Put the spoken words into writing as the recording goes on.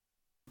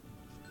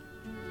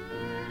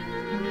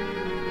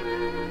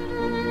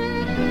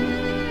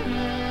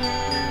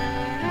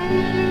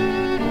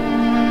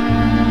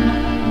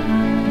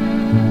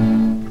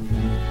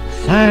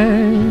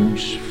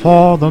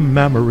for the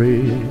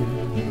memory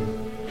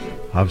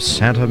of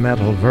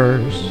sentimental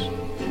verse,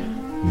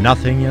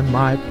 nothing in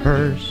my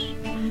purse,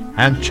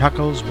 and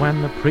chuckles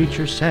when the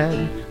preacher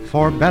said,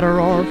 for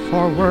better or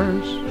for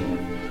worse.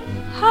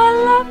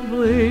 How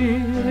lovely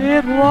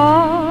it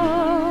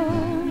was.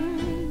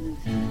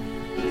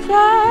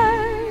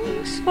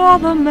 Thanks for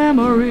the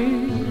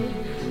memory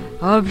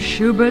of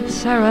Schubert's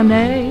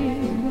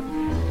serenade,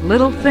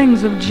 little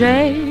things of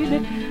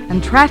jade,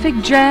 and traffic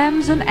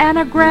jams and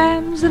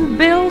anagrams and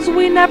bills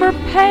we never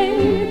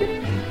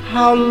paid.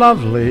 How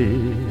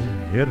lovely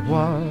it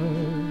was.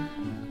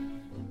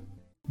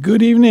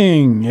 Good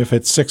evening. If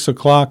it's 6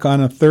 o'clock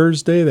on a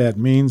Thursday, that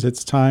means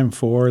it's time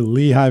for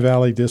Lehigh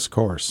Valley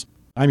Discourse.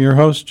 I'm your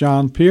host,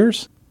 John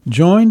Pierce,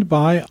 joined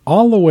by,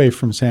 all the way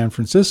from San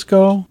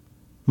Francisco,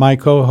 my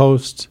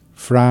co-host,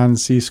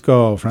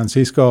 Francisco.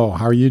 Francisco,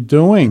 how are you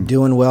doing?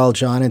 Doing well,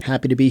 John, and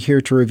happy to be here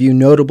to review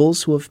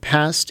notables who have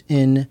passed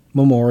in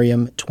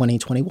Memoriam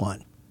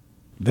 2021.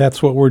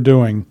 That's what we're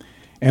doing.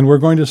 And we're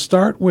going to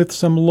start with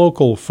some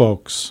local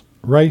folks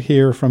right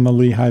here from the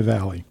Lehigh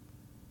Valley.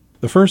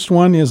 The first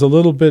one is a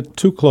little bit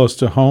too close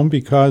to home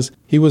because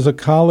he was a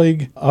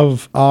colleague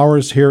of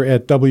ours here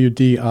at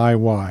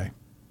WDIY.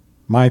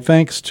 My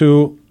thanks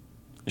to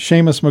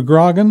Seamus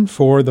McGrogan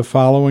for the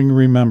following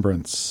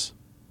remembrance.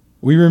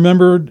 We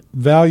remembered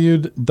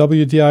valued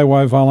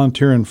WDIY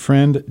volunteer and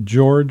friend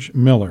George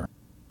Miller.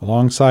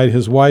 Alongside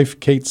his wife,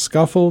 Kate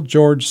Scuffle,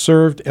 George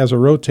served as a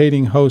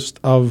rotating host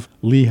of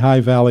Lehigh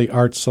Valley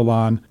Art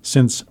Salon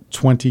since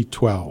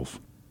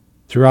 2012.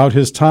 Throughout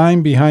his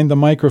time behind the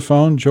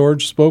microphone,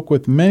 George spoke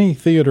with many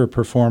theater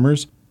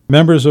performers,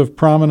 members of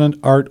prominent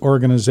art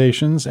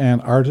organizations,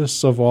 and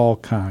artists of all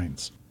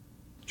kinds.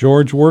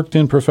 George worked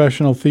in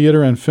professional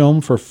theater and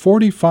film for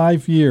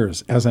 45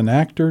 years as an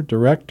actor,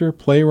 director,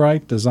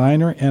 playwright,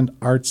 designer, and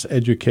arts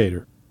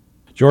educator.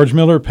 George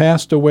Miller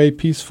passed away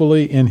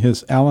peacefully in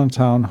his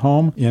Allentown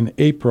home in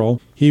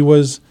April. He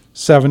was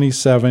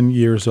 77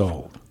 years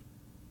old.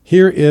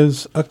 Here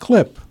is a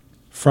clip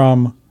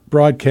from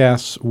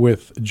broadcasts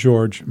with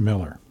George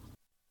Miller.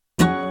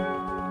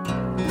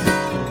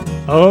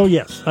 Oh,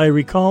 yes, I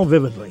recall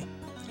vividly.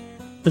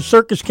 The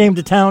circus came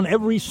to town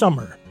every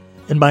summer.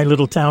 In my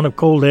little town of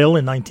Coaldale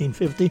in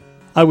 1950,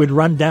 I would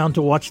run down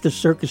to watch the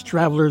circus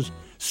travelers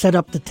set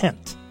up the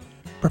tent,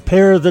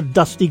 prepare the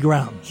dusty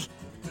grounds,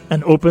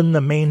 and open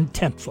the main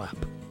tent flap.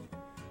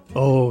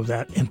 Oh,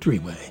 that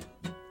entryway,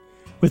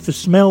 with the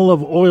smell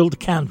of oiled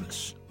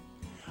canvas.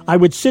 I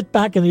would sit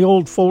back in the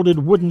old folded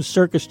wooden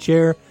circus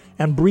chair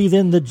and breathe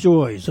in the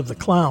joys of the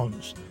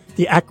clowns,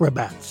 the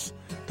acrobats,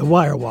 the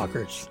wire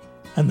walkers,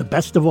 and the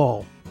best of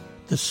all,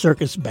 the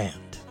circus band.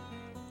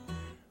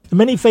 The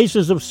many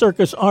faces of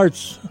circus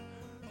arts,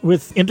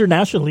 with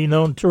internationally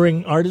known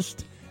touring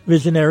artists,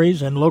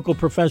 visionaries, and local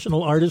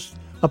professional artists,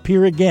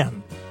 appear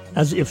again,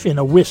 as if in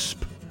a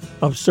wisp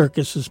of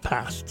circuses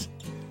past.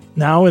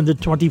 Now, in the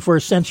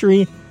 21st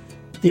century,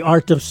 the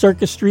art of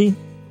circusry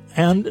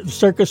and the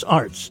circus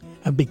arts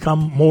have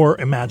become more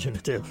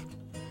imaginative.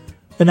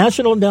 The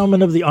National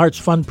Endowment of the Arts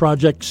Fund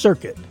Project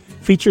Circuit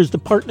features the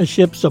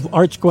partnerships of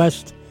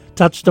ArtsQuest,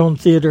 Touchstone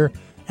Theater,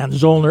 and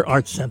Zollner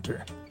Arts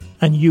Center.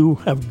 And you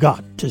have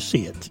got to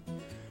see it,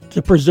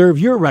 to preserve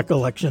your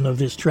recollection of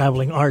this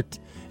traveling art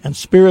and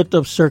spirit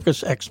of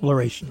circus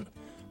exploration,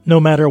 no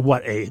matter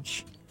what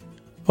age.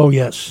 Oh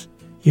yes,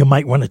 you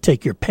might want to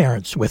take your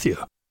parents with you.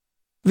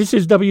 This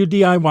is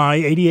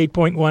WDIY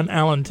 88.1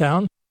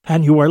 Allentown,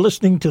 and you are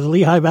listening to the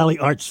Lehigh Valley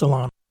Art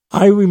Salon.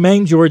 I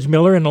remain George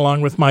Miller, and along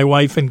with my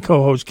wife and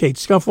co-host Kate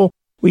Scuffle,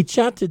 we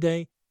chat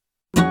today.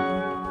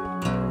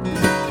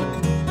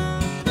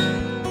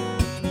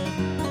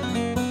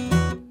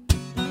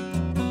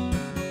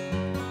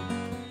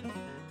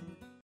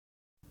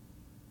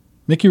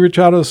 Mickey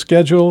Richado's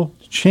schedule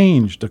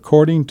changed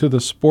according to the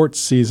sports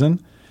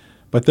season,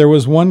 but there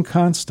was one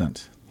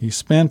constant. He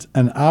spent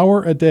an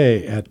hour a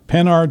day at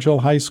Penn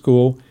Argyl High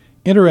School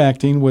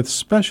interacting with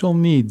special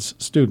needs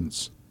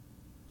students.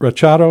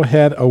 Richado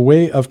had a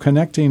way of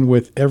connecting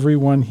with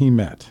everyone he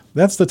met.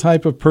 That's the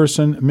type of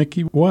person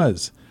Mickey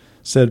was,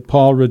 said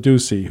Paul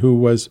Reducey, who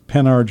was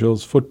Penn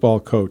Argyl's football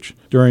coach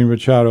during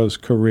Richado's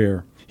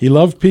career. He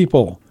loved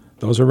people.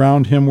 Those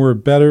around him were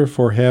better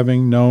for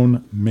having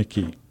known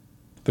Mickey.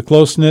 The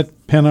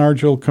close-knit Penn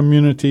Argyl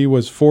community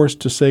was forced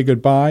to say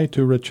goodbye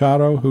to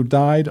Richado, who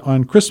died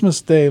on Christmas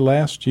Day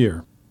last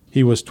year.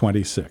 He was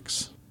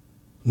 26.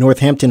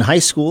 Northampton High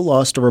School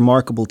lost a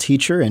remarkable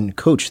teacher and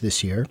coach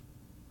this year.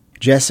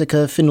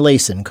 Jessica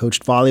Finlayson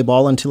coached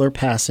volleyball until her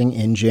passing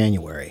in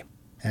January.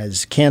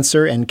 As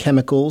cancer and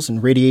chemicals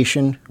and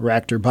radiation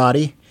racked her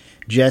body,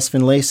 Jess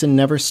Finlayson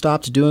never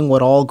stopped doing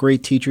what all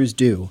great teachers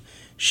do.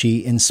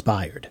 She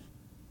inspired.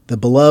 The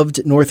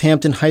beloved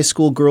Northampton High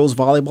School girls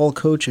volleyball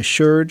coach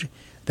assured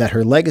that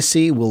her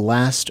legacy will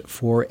last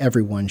for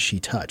everyone she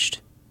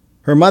touched.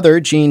 Her mother,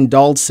 Jean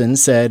Daldson,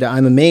 said,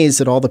 "I'm amazed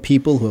at all the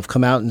people who have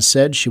come out and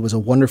said she was a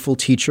wonderful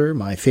teacher,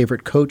 my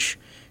favorite coach.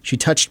 She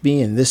touched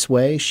me in this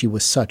way. She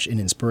was such an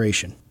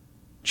inspiration."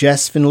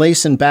 Jess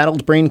Finlayson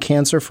battled brain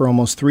cancer for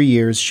almost 3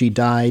 years. She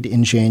died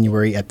in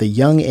January at the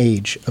young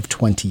age of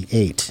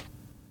 28.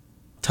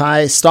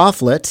 Ty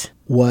Stofflet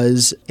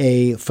was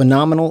a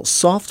phenomenal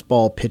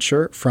softball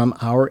pitcher from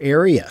our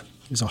area.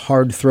 He was a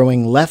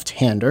hard-throwing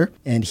left-hander,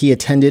 and he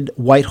attended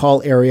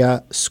Whitehall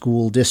Area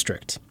School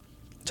District.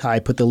 Ty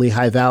put the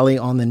Lehigh Valley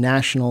on the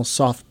national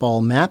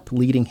softball map,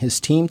 leading his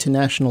team to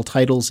national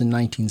titles in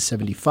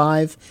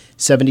 1975,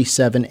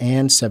 77,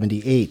 and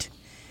 78.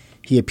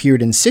 He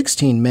appeared in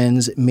 16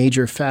 men's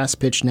major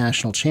fast-pitch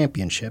national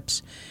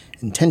championships,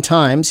 and 10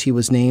 times he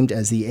was named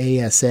as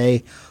the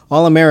ASA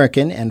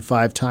All-American, and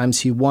 5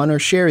 times he won or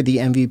shared the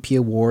MVP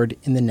award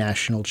in the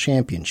national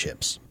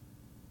championships.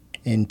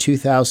 In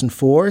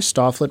 2004,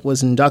 Stofflet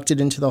was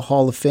inducted into the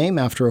Hall of Fame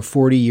after a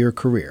 40-year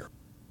career.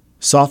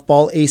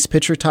 Softball ace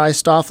pitcher Ty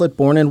Stofflet,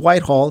 born in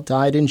Whitehall,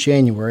 died in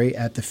January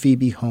at the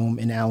Phoebe home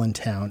in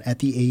Allentown at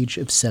the age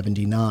of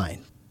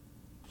 79.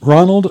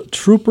 Ronald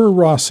Trooper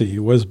Rossi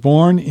was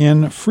born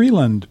in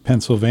Freeland,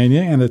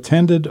 Pennsylvania, and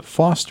attended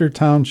Foster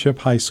Township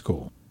High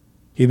School.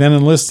 He then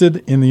enlisted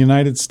in the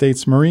United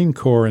States Marine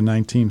Corps in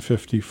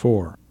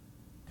 1954.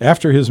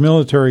 After his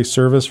military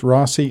service,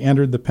 Rossi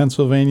entered the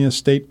Pennsylvania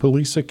State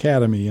Police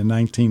Academy in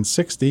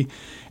 1960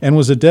 and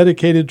was a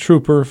dedicated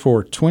trooper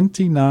for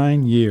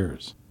 29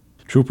 years.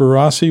 Trooper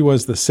Rossi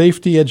was the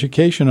safety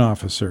education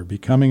officer,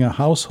 becoming a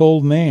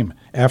household name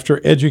after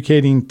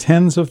educating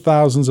tens of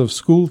thousands of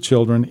school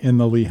children in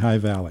the Lehigh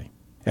Valley.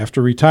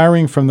 After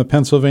retiring from the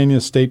Pennsylvania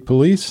State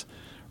Police,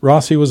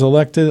 Rossi was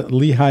elected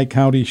Lehigh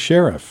County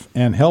Sheriff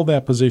and held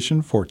that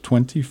position for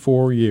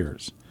 24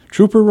 years.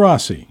 Trooper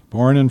Rossi,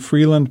 born in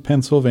Freeland,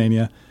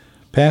 Pennsylvania,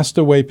 passed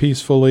away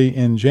peacefully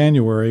in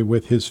January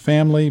with his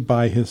family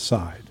by his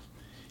side.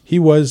 He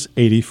was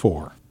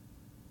 84.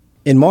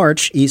 In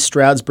March, East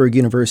Stroudsburg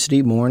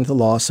University mourned the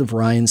loss of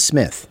Ryan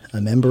Smith,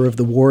 a member of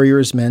the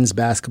Warriors men's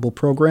basketball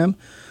program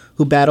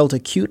who battled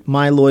acute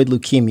myeloid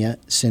leukemia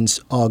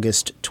since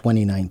August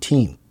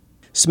 2019.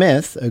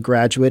 Smith, a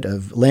graduate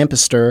of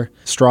Lancaster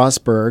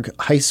Strasburg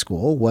High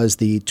School, was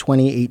the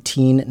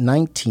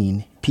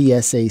 2018-19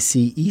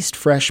 PSAC East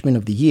Freshman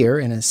of the Year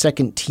and a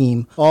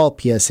second-team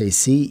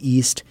All-PSAC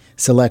East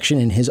selection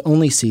in his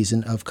only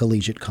season of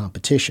collegiate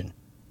competition.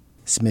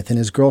 Smith and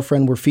his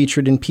girlfriend were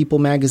featured in People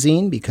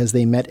magazine because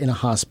they met in a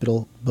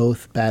hospital,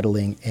 both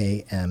battling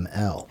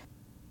AML.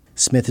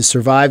 Smith is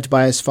survived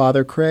by his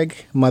father,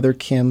 Craig, mother,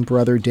 Kim,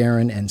 brother,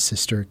 Darren, and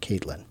sister,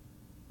 Caitlin.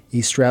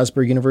 East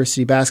Stroudsburg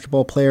University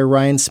basketball player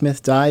Ryan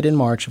Smith died in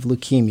March of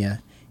leukemia.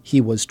 He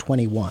was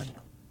 21.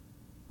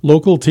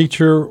 Local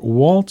teacher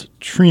Walt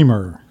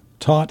Tremer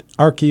taught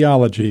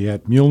archaeology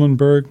at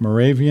Muhlenberg,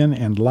 Moravian,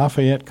 and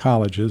Lafayette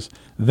colleges,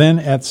 then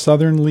at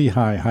Southern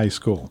Lehigh High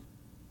School.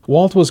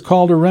 Walt was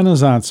called a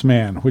Renaissance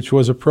man, which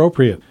was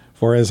appropriate,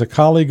 for as a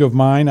colleague of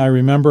mine, I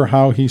remember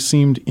how he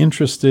seemed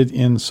interested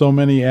in so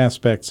many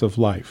aspects of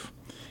life.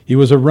 He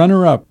was a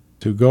runner-up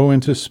to go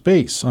into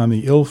space on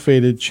the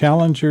ill-fated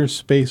Challenger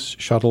space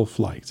shuttle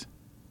flight.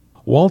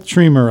 Walt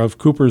Tremer of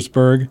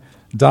Coopersburg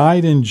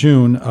died in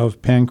June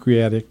of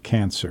pancreatic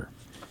cancer.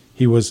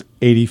 He was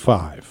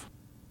 85.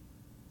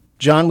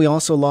 John, we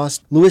also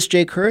lost Louis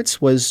J.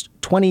 Kurtz, was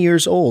 20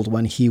 years old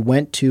when he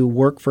went to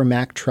work for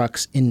Mack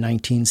Trucks in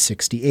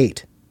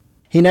 1968.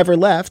 He never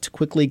left,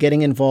 quickly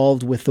getting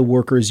involved with the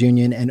workers'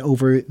 union, and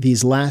over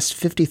these last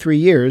 53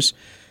 years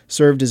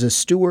served as a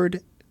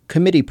steward,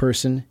 committee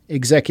person,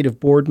 executive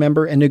board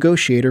member, and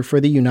negotiator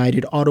for the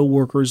United Auto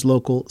Workers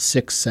Local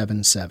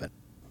 677.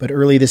 But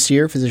early this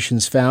year,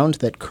 physicians found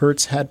that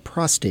Kurtz had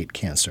prostate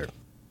cancer.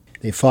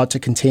 They fought to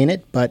contain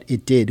it, but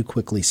it did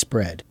quickly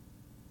spread.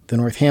 The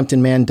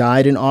Northampton man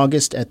died in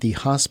August at the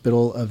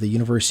hospital of the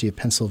University of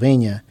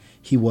Pennsylvania.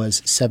 He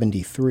was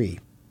 73.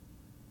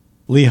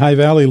 Lehigh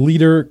Valley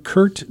leader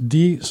Kurt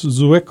D.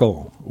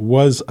 Zwickel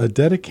was a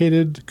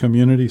dedicated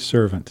community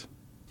servant.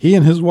 He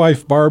and his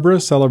wife Barbara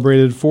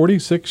celebrated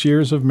 46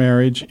 years of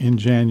marriage in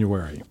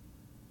January.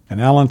 An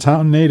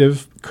Allentown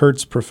native,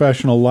 Kurt's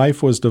professional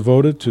life was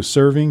devoted to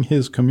serving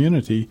his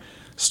community,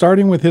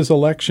 starting with his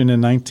election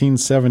in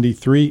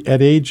 1973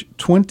 at age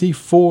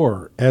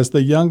 24 as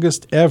the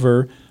youngest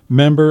ever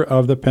member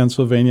of the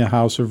Pennsylvania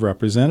House of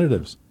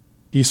Representatives.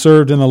 He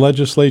served in the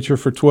legislature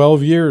for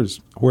 12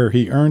 years, where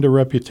he earned a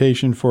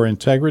reputation for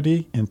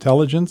integrity,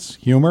 intelligence,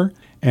 humor,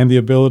 and the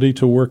ability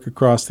to work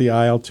across the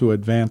aisle to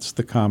advance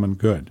the common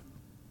good.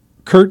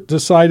 Kurt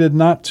decided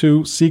not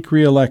to seek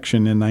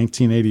re-election in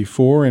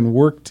 1984 and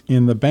worked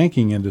in the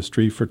banking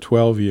industry for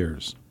 12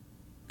 years.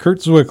 Kurt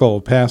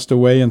Zwickel passed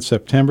away in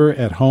September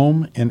at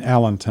home in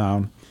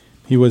Allentown.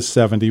 He was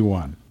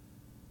 71.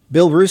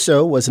 Bill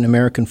Russo was an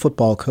American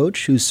football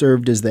coach who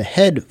served as the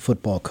head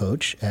football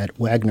coach at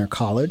Wagner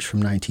College from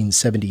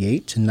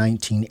 1978 to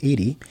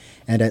 1980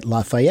 and at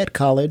Lafayette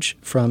College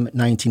from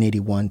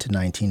 1981 to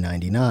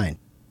 1999.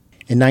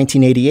 In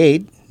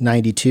 1988,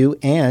 92,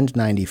 and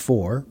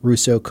 94,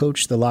 Russo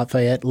coached the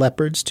Lafayette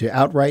Leopards to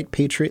outright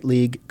Patriot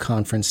League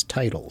conference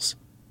titles.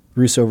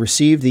 Russo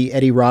received the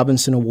Eddie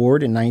Robinson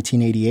Award in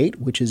 1988,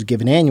 which is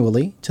given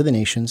annually to the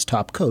nation's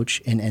top coach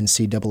in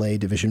NCAA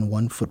Division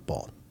I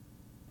football.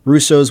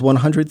 Russo's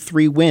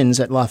 103 wins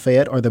at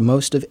Lafayette are the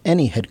most of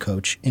any head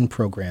coach in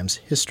program's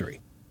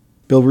history.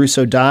 Bill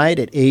Russo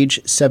died at age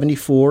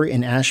 74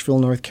 in Asheville,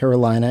 North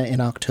Carolina in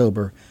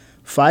October,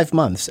 5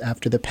 months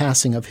after the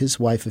passing of his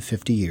wife of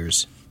 50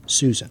 years,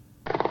 Susan.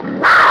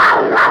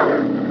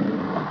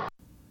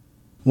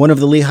 One of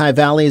the Lehigh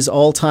Valley's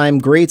all-time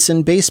greats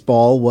in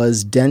baseball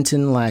was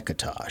Denton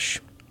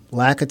Lakatosh.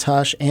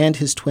 Lakatosh and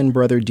his twin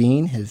brother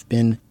Dean have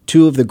been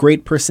two of the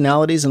great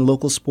personalities in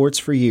local sports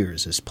for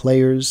years as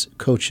players,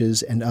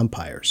 coaches, and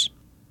umpires.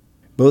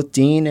 Both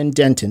Dean and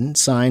Denton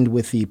signed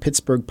with the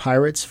Pittsburgh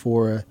Pirates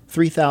for a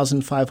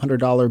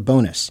 $3,500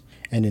 bonus,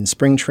 and in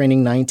spring training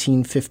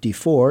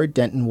 1954,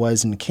 Denton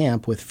was in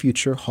camp with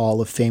future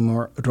Hall of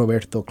Famer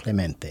Roberto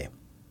Clemente.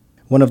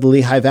 One of the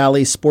Lehigh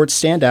Valley sports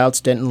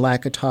standouts, Denton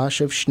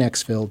Lakatosh of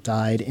Schnecksville,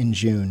 died in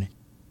June.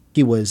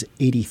 He was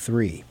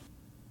 83.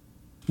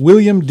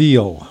 William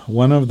Deal,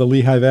 one of the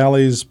Lehigh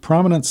Valley's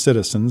prominent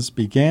citizens,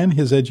 began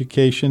his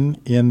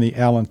education in the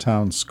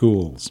Allentown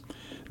schools,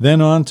 then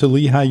on to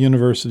Lehigh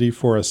University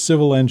for a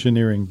civil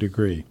engineering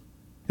degree.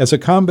 As a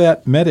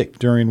combat medic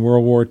during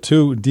World War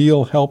II,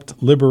 Deal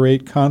helped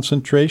liberate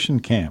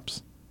concentration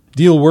camps.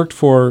 Deal worked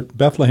for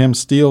Bethlehem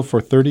Steel for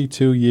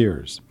 32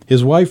 years.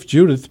 His wife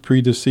Judith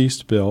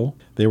predeceased Bill.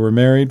 They were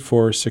married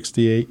for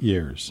 68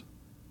 years.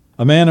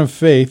 A man of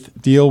faith,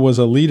 Deal was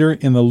a leader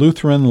in the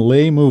Lutheran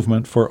lay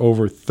movement for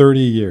over 30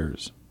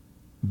 years.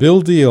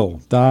 Bill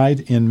Deal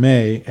died in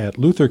May at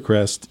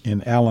Luthercrest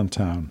in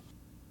Allentown.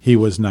 He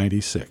was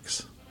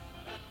 96.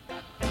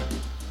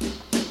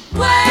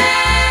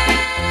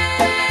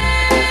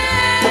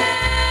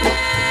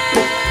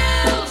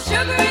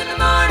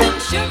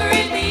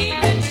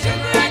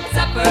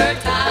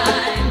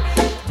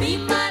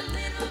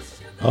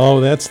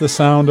 Oh, that's the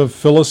sound of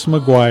Phyllis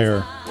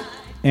McGuire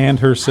and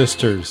her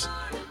sisters,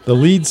 the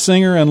lead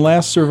singer and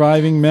last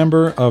surviving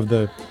member of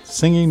the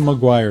Singing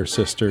McGuire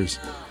Sisters,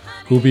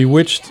 who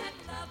bewitched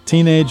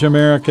teenage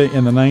America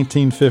in the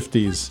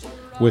 1950s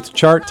with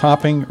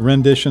chart-topping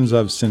renditions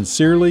of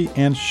Sincerely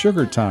and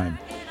Sugar Time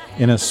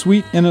in a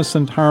sweet,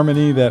 innocent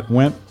harmony that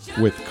went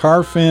with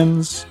car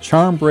fins,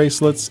 charm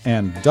bracelets,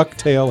 and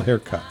ducktail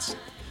haircuts.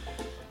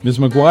 Ms.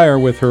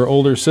 McGuire, with her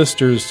older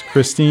sisters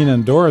Christine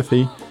and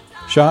Dorothy,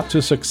 shot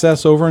to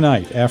success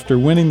overnight after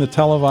winning the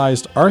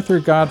televised Arthur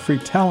Godfrey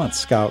Talent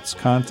Scouts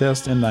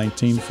contest in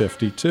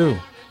 1952.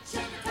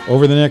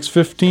 Over the next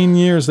 15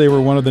 years, they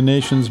were one of the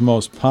nation's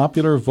most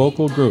popular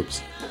vocal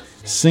groups,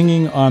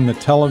 singing on the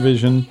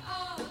television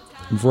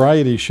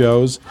variety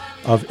shows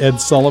of Ed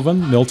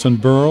Sullivan, Milton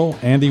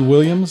Berle, Andy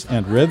Williams,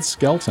 and Red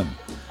Skelton,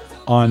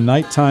 on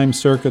nighttime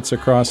circuits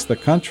across the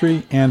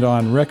country and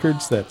on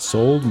records that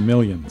sold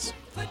millions.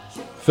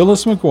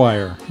 Phyllis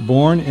McGuire,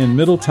 born in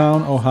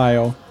Middletown,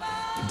 Ohio,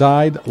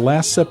 died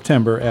last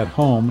September at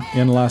home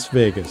in Las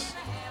Vegas.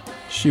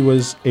 She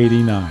was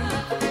 89.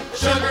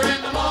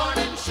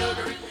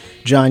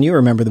 John, you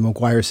remember the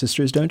McGuire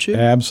sisters, don't you?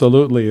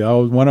 Absolutely.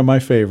 Oh, one of my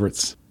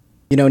favorites.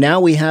 You know,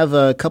 now we have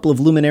a couple of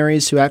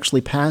luminaries who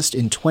actually passed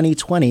in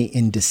 2020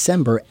 in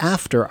December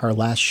after our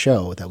last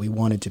show that we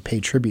wanted to pay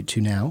tribute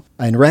to now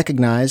and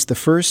recognize. The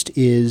first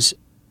is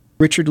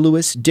Richard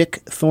Louis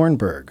Dick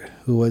Thornburg,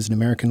 who was an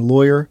American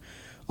lawyer,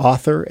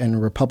 author,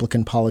 and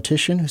Republican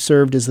politician who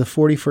served as the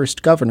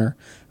 41st governor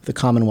of the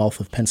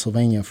Commonwealth of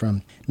Pennsylvania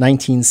from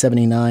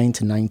 1979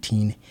 to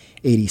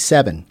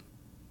 1987.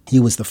 He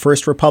was the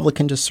first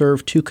Republican to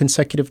serve 2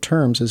 consecutive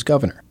terms as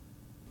governor.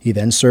 He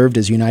then served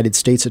as United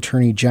States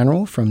Attorney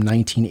General from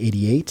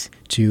 1988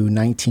 to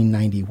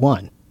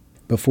 1991.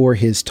 Before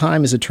his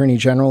time as Attorney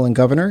General and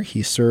Governor,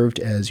 he served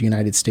as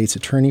United States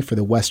Attorney for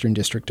the Western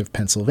District of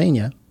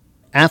Pennsylvania.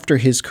 After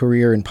his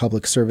career in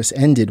public service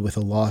ended with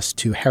a loss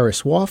to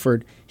Harris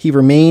Wofford, he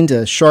remained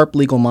a sharp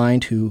legal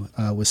mind who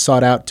was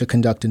sought out to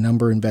conduct a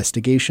number of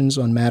investigations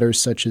on matters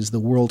such as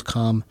the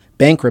WorldCom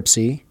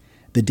bankruptcy,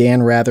 the Dan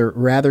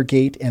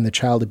Rathergate, and the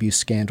child abuse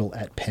scandal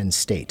at Penn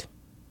State.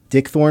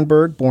 Dick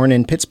Thornburg, born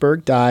in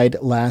Pittsburgh, died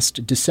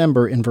last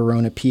December in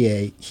Verona,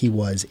 PA. He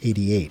was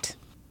 88.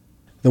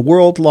 The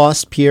world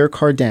lost Pierre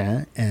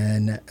Cardin,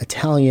 an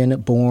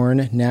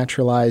Italian-born,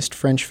 naturalized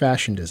French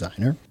fashion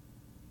designer.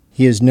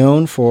 He is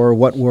known for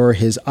what were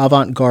his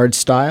avant-garde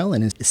style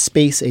and his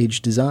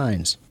space-age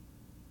designs.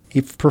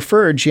 He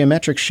preferred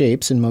geometric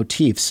shapes and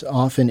motifs,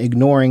 often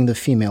ignoring the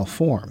female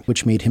form,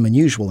 which made him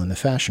unusual in the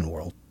fashion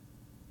world.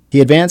 He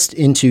advanced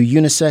into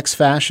unisex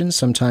fashion,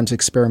 sometimes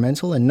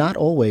experimental and not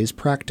always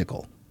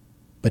practical.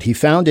 But he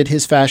founded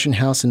his fashion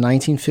house in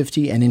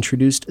 1950 and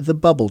introduced the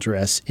bubble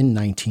dress in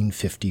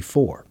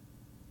 1954.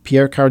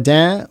 Pierre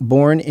Cardin,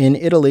 born in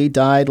Italy,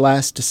 died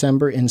last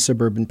December in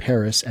suburban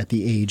Paris at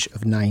the age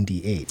of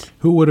 98.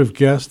 Who would have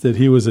guessed that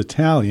he was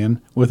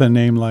Italian with a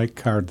name like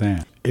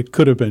Cardin? It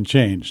could have been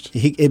changed.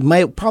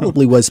 It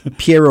probably was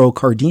Piero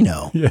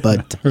Cardino, yeah,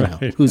 but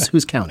right.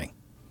 Who's counting?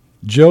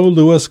 Joe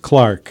Lewis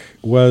Clark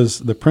was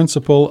the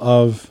principal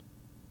of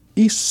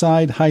East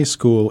Side High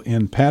School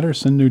in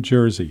Paterson, New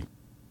Jersey.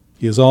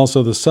 He is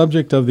also the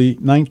subject of the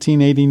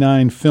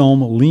 1989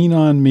 film Lean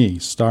on Me,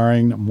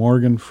 starring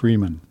Morgan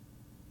Freeman.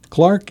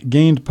 Clark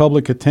gained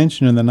public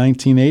attention in the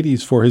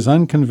 1980s for his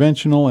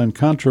unconventional and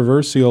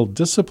controversial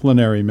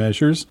disciplinary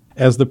measures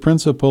as the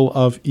principal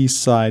of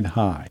East Side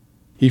High.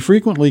 He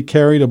frequently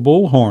carried a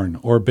bullhorn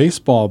or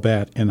baseball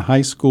bat in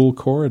high school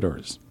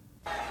corridors.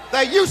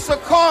 They used to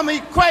call me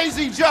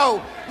Crazy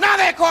Joe. Now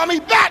they call me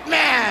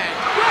Batman.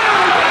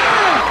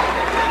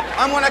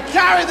 I'm going to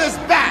carry this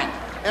bat.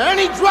 And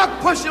any drug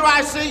pusher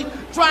I see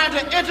trying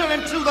to enter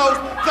into those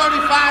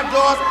 35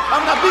 doors,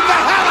 I'm going to beat the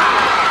hell out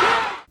of them.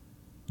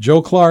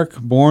 Joe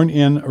Clark, born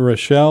in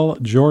Rochelle,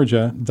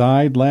 Georgia,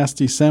 died last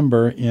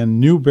December in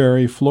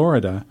Newberry,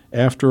 Florida,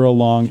 after a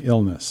long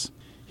illness.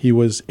 He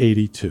was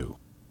 82.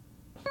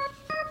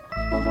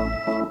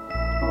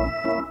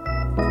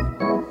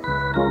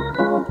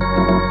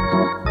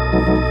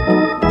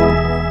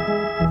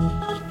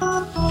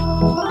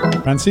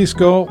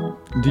 Francisco,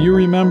 do you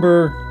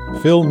remember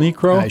Phil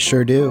Niekro? I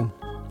sure do.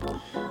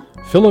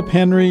 Philip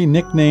Henry,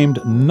 nicknamed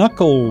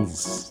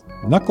Knucklesy,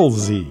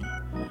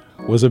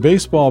 was a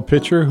baseball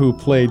pitcher who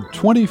played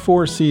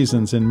 24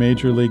 seasons in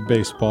Major League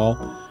Baseball,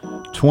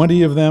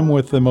 20 of them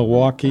with the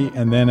Milwaukee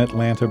and then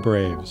Atlanta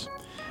Braves.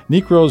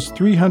 Niekro's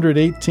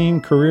 318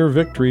 career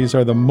victories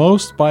are the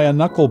most by a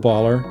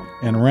knuckleballer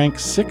and rank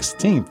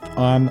 16th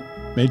on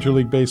Major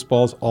League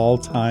Baseball's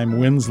all-time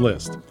wins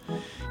list.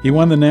 He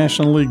won the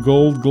National League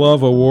Gold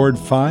Glove Award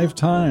 5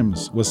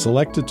 times, was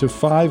selected to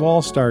 5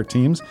 All-Star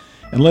teams,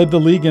 and led the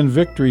league in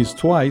victories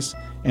twice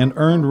and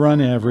earned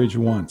run average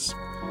once.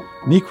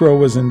 Niekro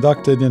was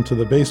inducted into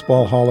the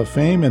Baseball Hall of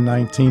Fame in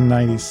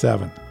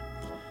 1997.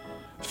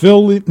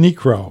 Phil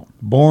Niekro,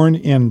 born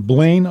in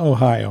Blaine,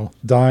 Ohio,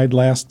 died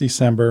last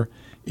December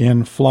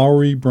in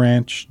Flowery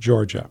Branch,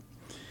 Georgia.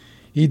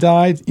 He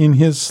died in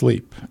his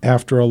sleep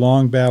after a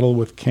long battle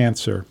with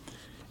cancer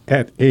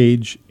at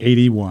age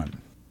 81.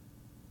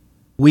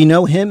 We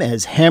know him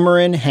as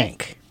Hammerin'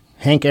 Hank.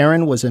 Hank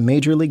Aaron was a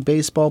Major League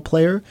Baseball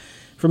player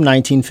from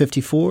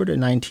 1954 to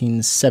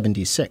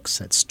 1976.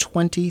 That's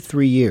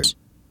 23 years.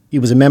 He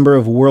was a member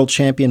of world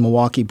champion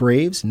Milwaukee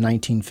Braves in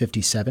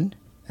 1957.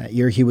 That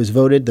year he was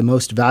voted the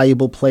most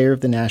valuable player of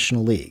the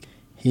National League.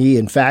 He,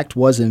 in fact,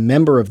 was a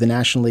member of the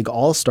National League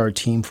All-Star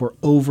team for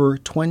over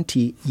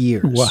 20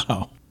 years.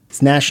 Wow.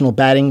 He's national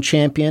batting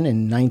champion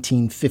in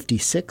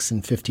 1956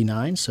 and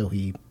 59, so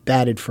he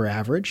batted for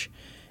average.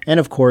 And,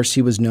 of course,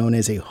 he was known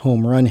as a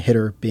home run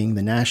hitter, being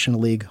the National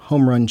League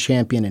home run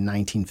champion in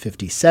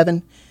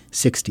 1957,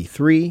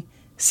 63,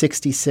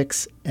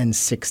 66, and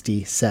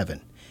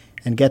 67.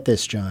 And get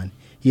this, John,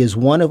 he is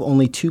one of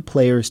only 2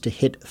 players to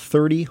hit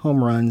 30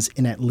 home runs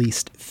in at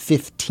least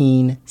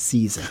 15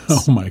 seasons.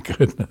 Oh, my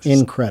goodness.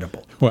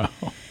 Incredible. Wow.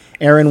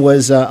 Aaron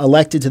was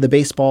elected to the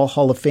Baseball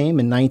Hall of Fame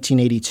in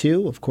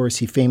 1982. Of course,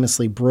 he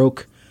famously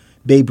broke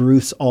Babe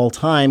Ruth's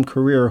all-time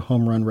career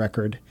home run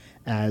record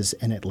as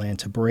an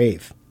Atlanta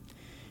Brave.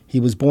 He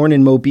was born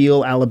in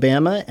Mobile,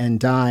 Alabama, and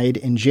died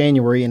in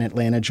January in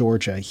Atlanta,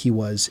 Georgia. He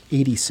was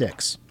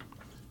 86.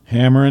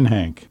 Hammerin'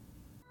 Hank.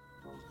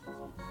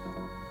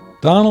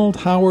 Donald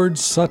Howard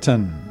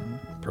Sutton,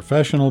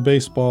 professional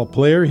baseball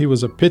player. He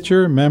was a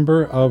pitcher,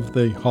 member of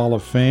the Hall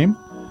of Fame,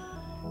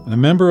 and a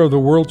member of the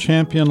world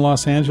champion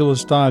Los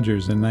Angeles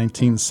Dodgers in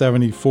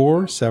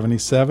 1974,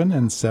 77,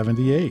 and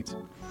 78.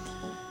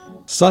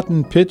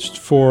 Sutton pitched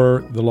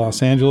for the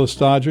Los Angeles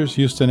Dodgers,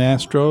 Houston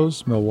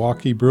Astros,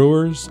 Milwaukee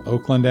Brewers,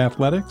 Oakland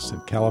Athletics,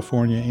 and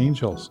California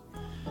Angels.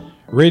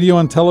 Radio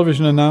and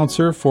television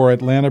announcer for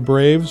Atlanta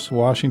Braves,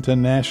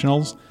 Washington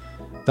Nationals,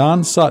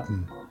 Don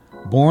Sutton,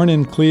 born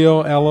in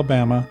Clio,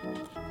 Alabama,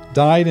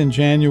 died in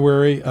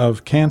January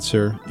of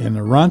cancer in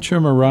Rancho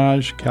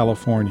Mirage,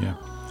 California.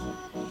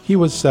 He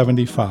was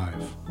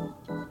 75.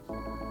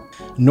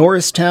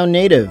 Norristown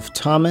native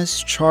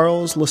Thomas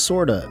Charles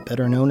Lasorda,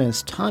 better known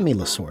as Tommy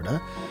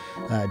Lasorda,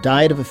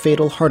 died of a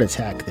fatal heart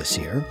attack this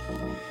year.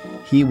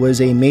 He was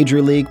a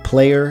major league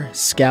player,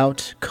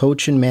 scout,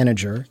 coach, and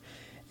manager,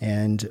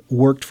 and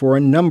worked for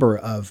a number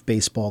of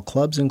baseball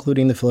clubs,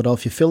 including the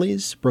Philadelphia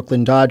Phillies,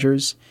 Brooklyn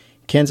Dodgers,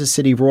 Kansas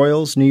City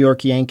Royals, New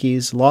York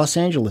Yankees, Los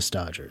Angeles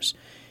Dodgers.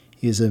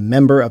 He is a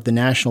member of the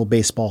National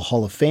Baseball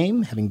Hall of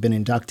Fame, having been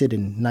inducted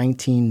in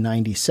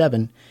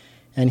 1997,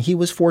 and he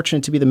was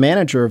fortunate to be the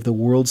manager of the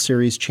World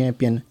Series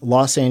champion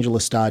Los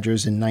Angeles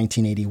Dodgers in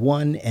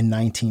 1981 and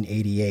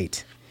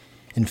 1988.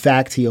 In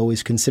fact, he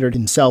always considered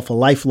himself a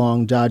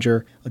lifelong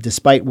Dodger,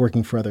 despite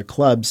working for other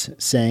clubs,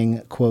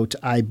 saying, quote,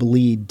 "I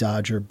bleed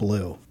Dodger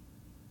blue."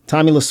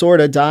 Tommy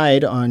Lasorda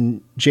died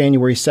on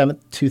January 7,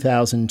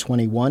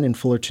 2021 in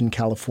Fullerton,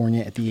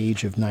 California at the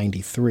age of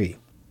 93.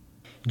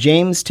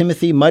 James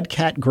Timothy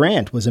Mudcat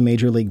Grant was a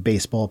Major League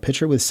Baseball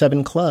pitcher with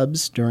 7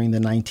 clubs during the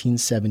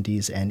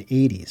 1970s and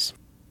 80s.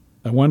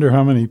 I wonder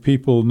how many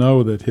people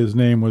know that his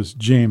name was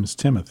James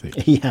Timothy.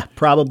 Yeah,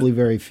 probably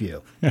very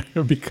few.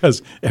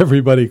 Because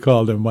everybody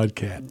called him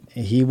Mudcat.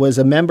 He was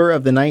a member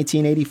of the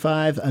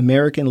 1985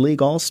 American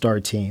League All-Star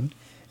team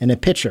and a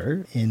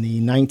pitcher in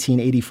the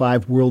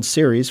 1985 World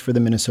Series for the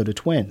Minnesota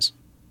Twins.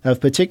 Of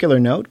particular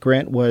note,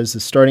 Grant was the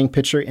starting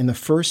pitcher in the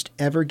first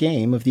ever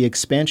game of the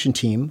expansion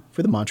team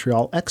for the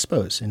Montreal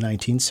Expos in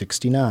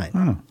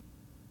 1969.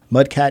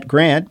 Mudcat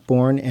Grant,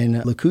 born in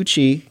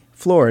Lacucci,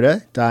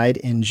 Florida, died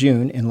in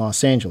June in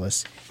Los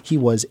Angeles. He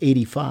was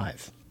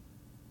 85.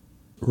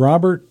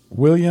 Robert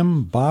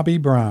William Bobby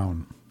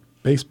Brown.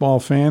 Baseball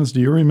fans, do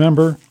you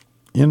remember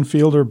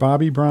infielder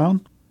Bobby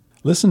Brown?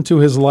 Listen to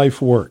his life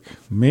work.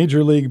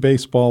 Major League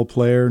Baseball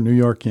player, New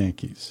York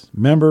Yankees.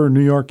 Member,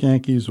 New York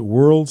Yankees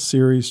World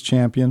Series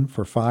champion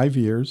for 5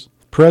 years.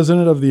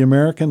 President of the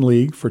American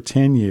League for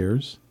 10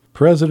 years.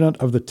 President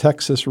of the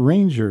Texas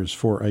Rangers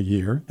for a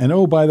year. And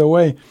oh, by the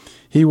way,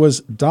 he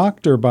was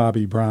Dr.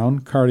 Bobby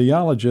Brown,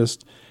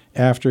 cardiologist,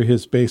 after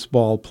his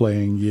baseball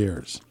playing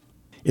years.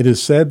 It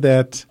is said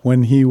that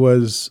when he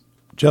was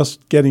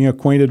just getting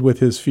acquainted with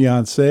his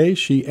fiancée,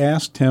 she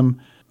asked him,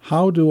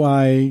 "How do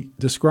I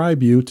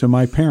describe you to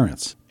my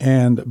parents?"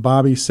 And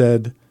Bobby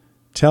said,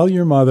 "Tell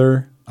your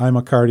mother I'm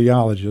a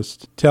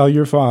cardiologist. Tell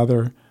your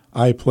father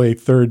I play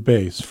third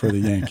base for the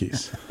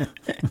Yankees."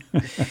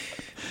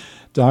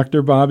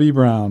 Dr. Bobby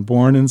Brown,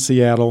 born in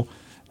Seattle,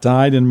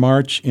 died in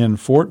March in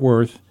Fort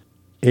Worth,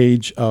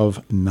 age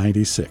of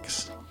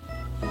 96.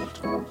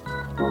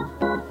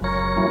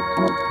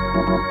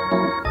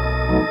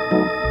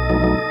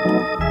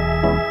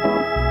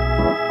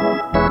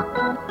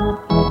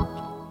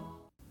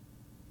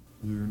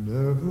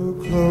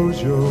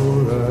 Close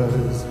your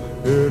eyes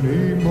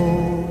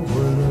anymore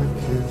when I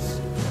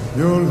kiss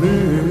your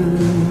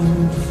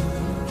lips.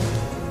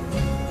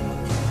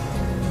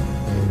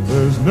 And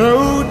there's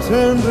no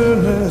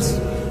tenderness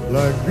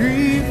like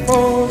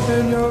before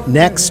in your...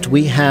 Next,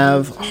 we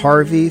have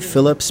Harvey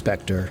Philip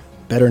Specter,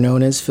 better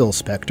known as Phil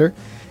Spector.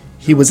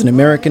 He was an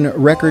American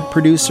record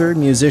producer,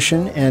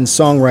 musician, and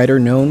songwriter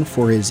known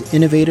for his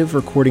innovative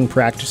recording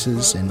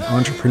practices and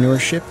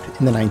entrepreneurship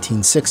in the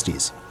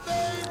 1960s.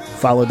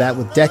 Followed that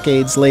with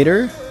decades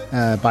later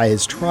by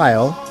his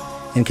trial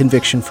and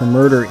conviction for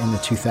murder in the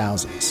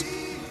 2000s.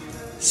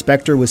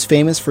 Spector was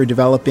famous for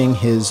developing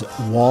his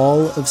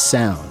wall of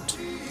sound.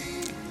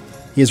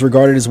 He is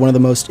regarded as one of the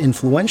most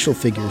influential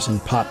figures in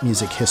pop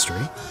music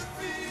history.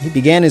 He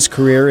began his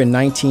career in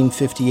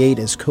 1958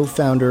 as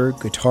co-founder,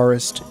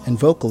 guitarist, and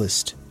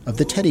vocalist of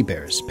the Teddy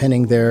Bears,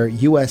 penning their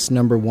U.S.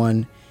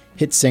 #1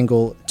 hit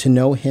single, "To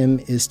Know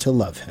Him Is to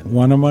Love Him."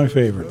 One of my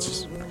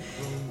favorites.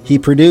 He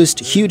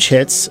produced huge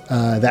hits,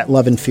 That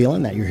Lovin'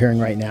 Feelin' that you're hearing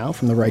right now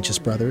from the Righteous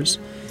Brothers,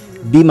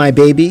 Be My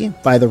Baby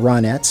by the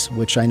Ronettes,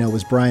 which I know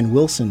was Brian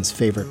Wilson's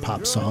favorite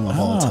pop song of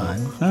all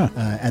time.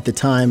 At the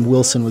time,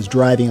 Wilson was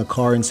driving a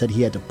car and said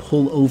he had to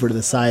pull over to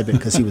the side of it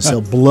because he was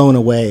so blown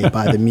away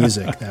by the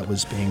music that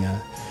was being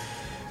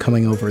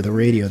coming over the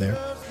radio there.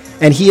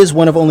 And he is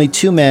one of only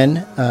two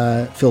men,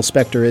 Phil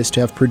Spector is, to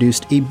have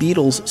produced a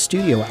Beatles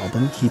studio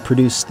album. He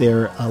produced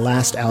their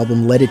last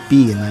album, Let It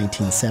Be, in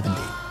 1970.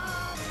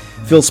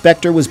 Phil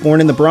Spector was born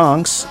in the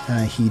Bronx.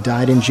 He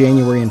died in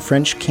January in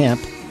French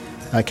Camp,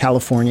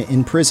 California,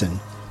 in prison.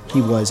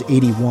 He was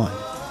 81.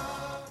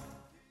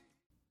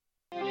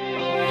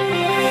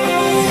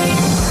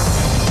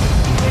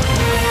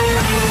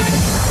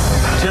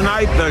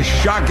 Tonight, the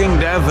shocking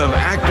death of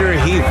actor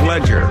Heath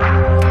Ledger.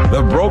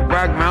 The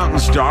Brokeback Mountain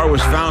star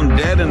was found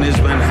dead in his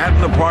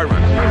Manhattan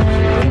apartment.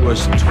 He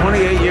was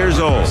 28 years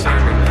old.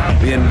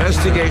 The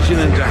investigation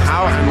into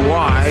how and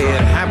why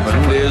it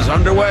happened is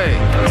underway.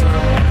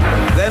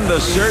 Then the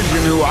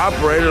surgeon who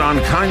operated on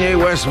Kanye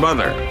West's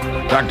mother,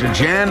 Dr.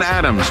 Jan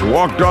Adams,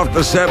 walked off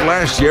the set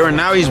last year, and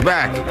now he's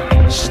back,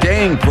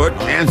 staying put,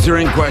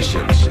 answering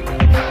questions.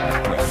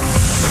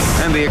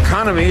 And the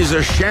economy is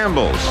a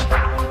shambles.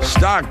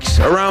 Stocks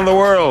around the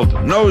world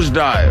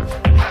nosedive.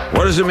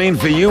 What does it mean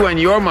for you and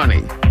your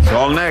money? It's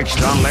all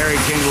next on Larry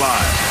King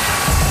Live.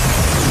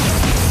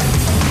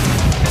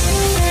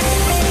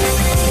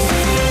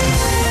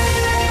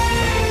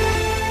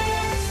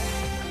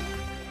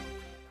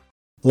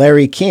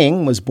 Larry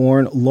King was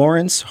born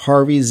Lawrence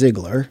Harvey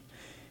Ziegler.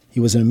 He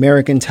was an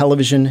American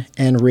television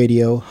and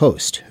radio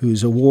host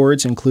whose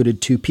awards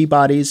included 2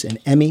 Peabodys, an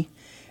Emmy,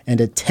 and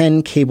a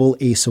 10 Cable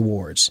Ace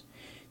Awards.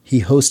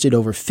 He hosted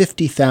over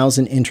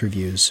 50,000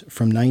 interviews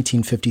from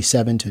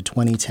 1957 to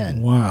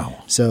 2010.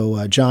 Wow.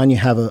 So, John, you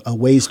have a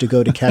ways to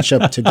go to catch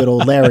up to good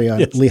old Larry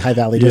on Yes. Lehigh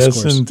Valley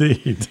Discourse. Yes,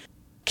 indeed.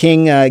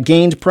 King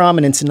gained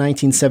prominence in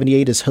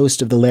 1978 as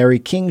host of The Larry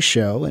King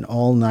Show, an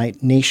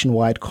all-night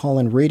nationwide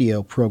call-in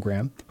radio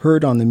program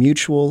heard on the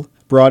Mutual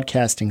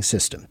Broadcasting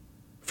System.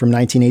 From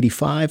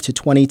 1985 to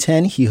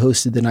 2010, he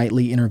hosted the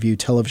nightly interview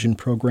television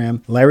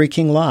program Larry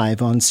King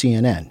Live on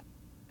CNN.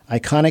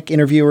 Iconic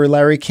interviewer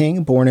Larry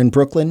King, born in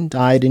Brooklyn,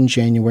 died in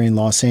January in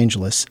Los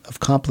Angeles of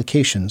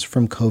complications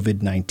from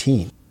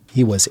COVID-19.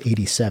 He was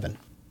 87.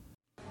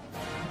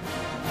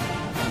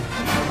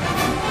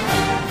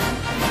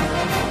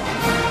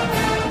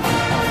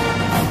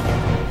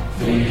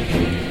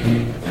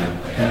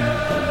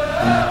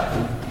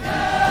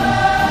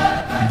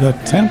 The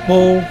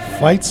Temple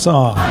Fight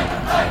Song.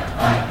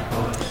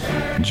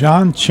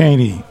 John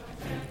Chaney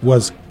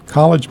was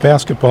college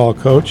basketball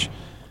coach,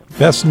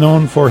 best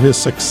known for his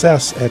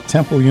success at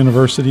Temple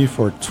University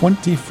for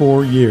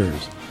 24 years,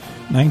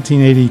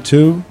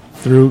 1982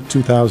 through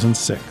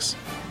 2006.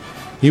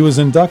 He was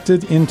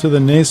inducted into the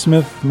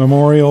Naismith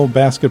Memorial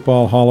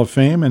Basketball Hall of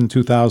Fame in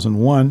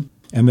 2001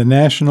 and the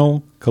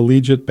National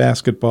Collegiate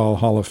Basketball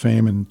Hall of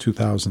Fame in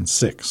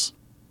 2006.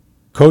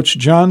 Coach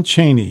John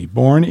Chaney,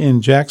 born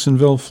in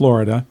Jacksonville,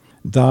 Florida,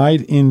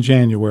 died in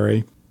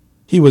January.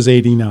 He was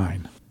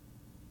 89.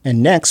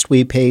 And next,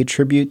 we pay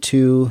tribute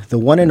to the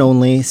one and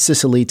only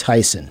Cicely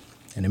Tyson,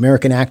 an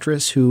American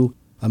actress who,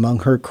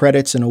 among her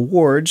credits and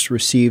awards,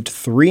 received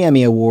 3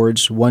 Emmy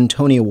Awards, 1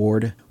 Tony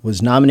Award,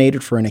 was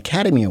nominated for an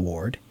Academy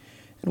Award,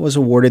 and was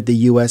awarded the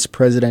U.S.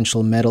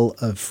 Presidential Medal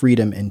of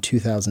Freedom in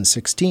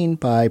 2016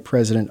 by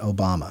President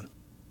Obama.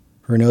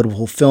 Her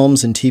notable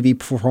films and TV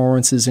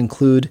performances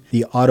include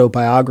the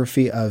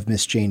autobiography of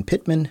Miss Jane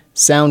Pittman,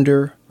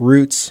 Sounder,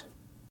 Roots.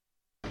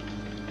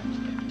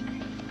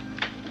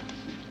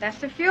 That's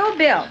the fuel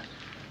bill.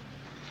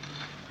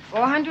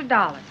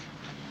 $400.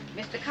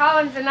 Mr.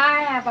 Collins and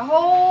I have a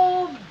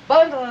whole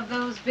bundle of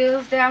those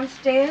bills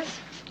downstairs.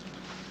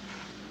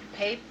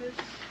 Papers,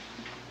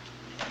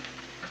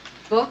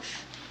 books,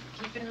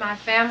 keeping my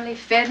family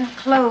fed and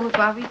clothed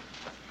while we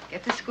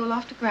get the school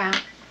off the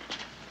ground.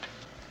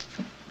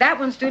 That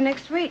one's due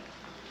next week,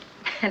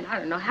 and I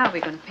don't know how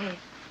we're going to pay it.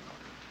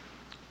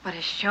 But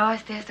as sure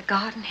as there's a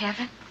God in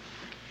heaven,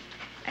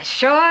 as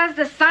sure as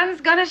the sun's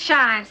going to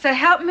shine, so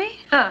help me,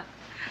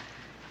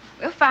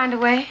 we'll find a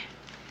way.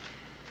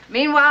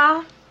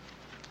 Meanwhile,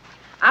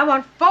 I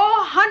want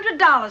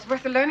 $400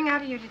 worth of learning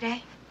out of you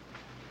today.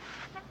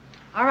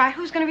 All right,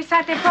 who's going to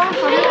recite that poem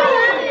for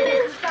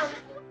me?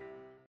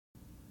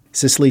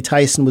 Cicely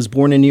Tyson was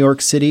born in New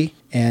York City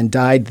and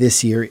died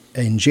this year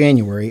in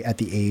January at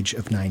the age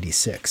of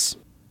 96.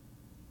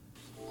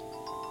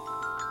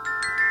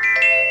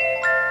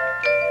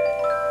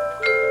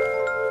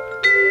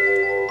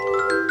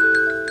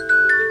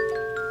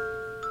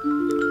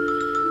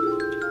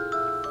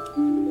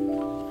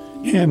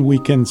 And we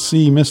can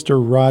see Mr.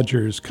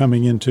 Rogers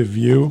coming into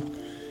view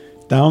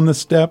down the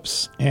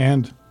steps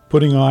and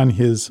putting on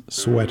his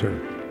sweater.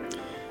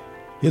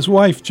 His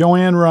wife,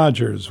 Joanne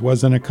Rogers,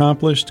 was an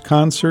accomplished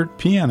concert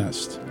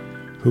pianist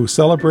who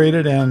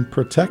celebrated and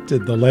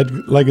protected the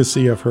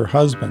legacy of her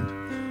husband,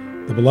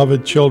 the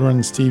beloved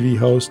children's TV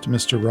host,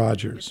 Mr.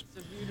 Rogers.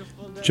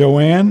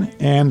 Joanne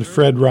and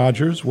Fred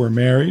Rogers were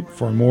married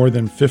for more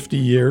than 50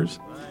 years,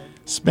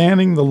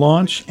 spanning the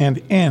launch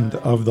and end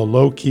of the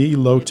low-key,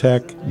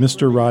 low-tech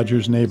Mr.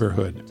 Rogers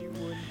neighborhood.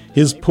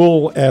 His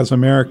pull as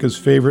America's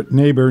favorite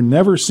neighbor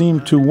never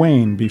seemed to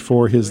wane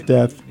before his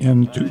death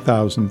in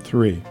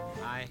 2003.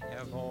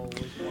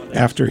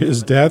 After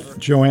his death,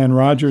 Joanne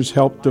Rogers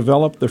helped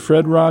develop the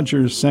Fred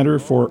Rogers Center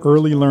for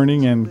Early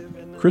Learning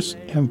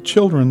and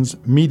Children's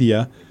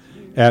Media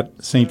at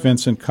St.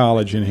 Vincent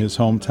College in his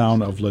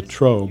hometown of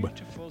Latrobe,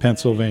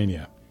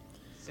 Pennsylvania.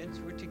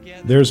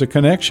 There's a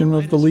connection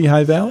of the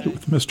Lehigh Valley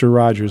with Mr.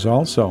 Rogers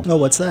also. Oh,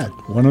 what's that?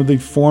 One of the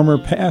former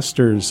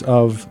pastors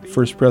of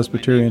First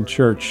Presbyterian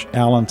Church,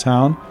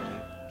 Allentown,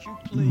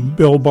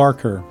 Bill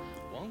Barker,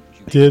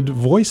 did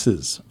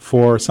voices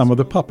for some of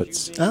the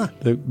puppets,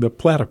 the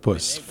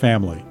platypus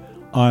family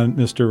on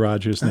Mr.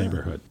 Rogers'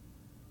 Neighborhood.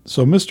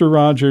 So Mr.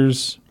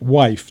 Rogers'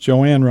 wife,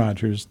 Joanne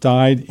Rogers,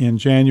 died in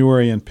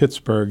January in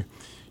Pittsburgh.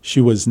 She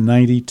was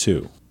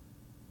 92.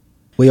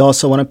 We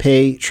also want to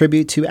pay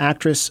tribute to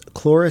actress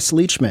Cloris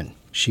Leachman.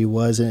 She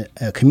was a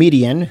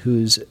comedian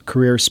whose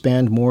career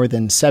spanned more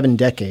than 7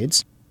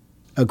 decades.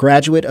 A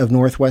graduate of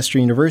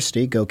Northwestern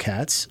University, go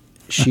Cats,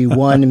 she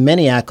won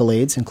many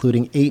accolades,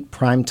 including 8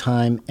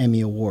 Primetime Emmy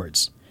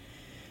Awards.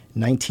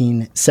 In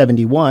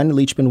 1971,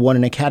 Leachman won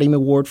an Academy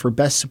Award for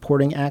Best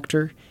Supporting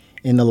Actor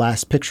in The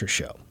Last Picture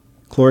Show.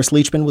 Cloris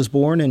Leachman was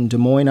born in Des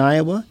Moines,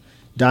 Iowa,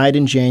 died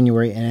in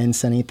January in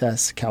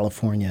Encinitas,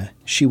 California.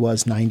 She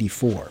was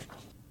 94.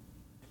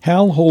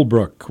 Hal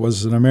Holbrook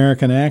was an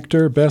American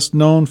actor best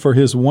known for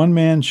his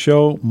one-man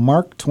show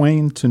Mark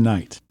Twain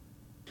Tonight.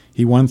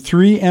 He won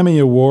 3 Emmy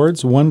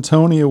Awards, 1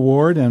 Tony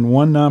Award, and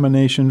 1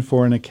 nomination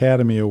for an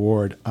Academy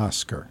Award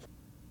Oscar.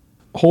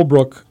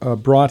 Holbrook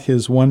brought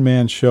his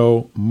one-man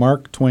show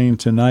Mark Twain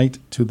Tonight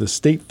to the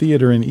State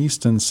Theater in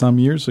Easton some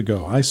years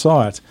ago. I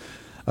saw it,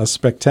 a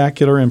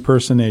spectacular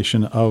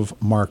impersonation of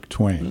Mark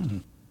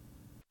Twain.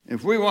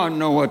 If we want to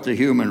know what the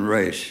human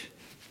race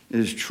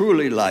is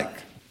truly like,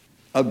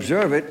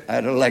 observe it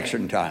at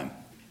election time.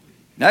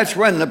 That's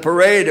when the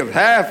parade of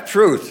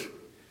half-truth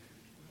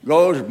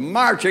goes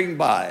marching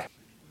by.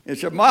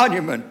 It's a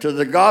monument to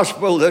the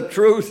gospel that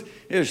truth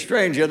is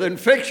stranger than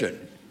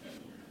fiction.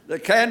 The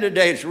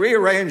candidates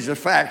rearrange the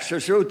facts to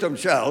suit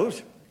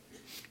themselves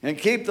and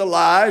keep the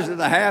lies and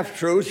the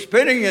half-truths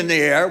spinning in the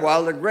air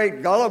while the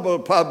great gullible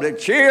public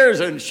cheers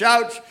and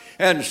shouts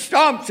and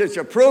stomps its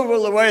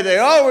approval the way they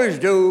always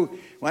do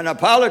when a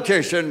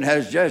politician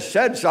has just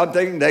said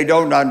something they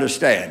don't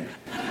understand.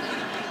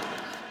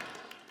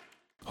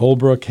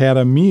 Holbrook had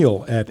a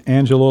meal at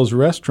Angelo's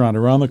restaurant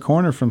around the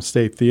corner from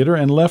State Theater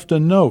and left a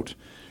note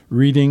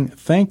reading,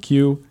 "Thank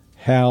you,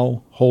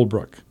 Hal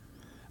Holbrook."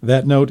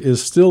 That note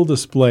is still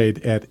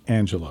displayed at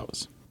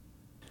Angelo's.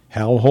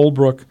 Hal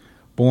Holbrook,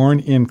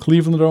 born in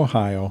Cleveland,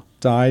 Ohio,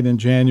 died in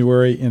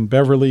January in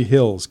Beverly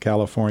Hills,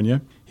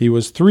 California. He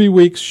was 3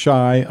 weeks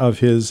shy of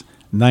his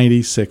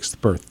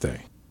 96th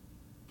birthday.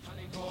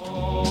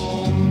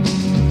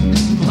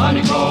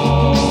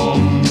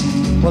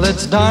 Well,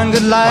 it's a darn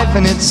good life,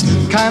 and it's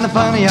kind of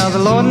funny how the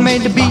Lord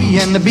made the bee,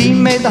 and the bee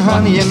made the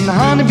honey, and the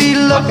honeybee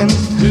looking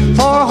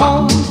for a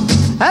home,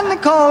 and they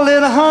called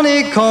it a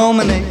honeycomb,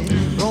 and they...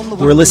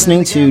 We're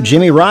listening to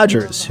Jimmie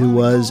Rodgers, who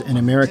was an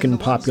American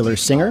popular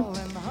singer.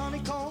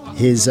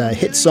 His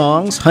hit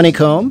songs,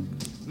 Honeycomb,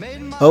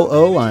 Oh,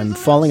 Oh, I'm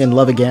Falling in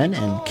Love Again,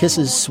 and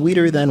Kisses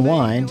Sweeter Than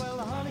Wine,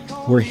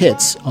 were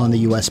hits on the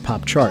U.S.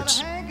 pop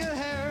charts.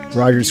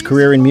 Rodgers'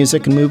 career in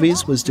music and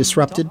movies was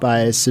disrupted by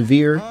a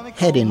severe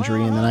head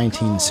injury in the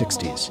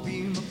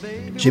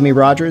 1960s. Jimmie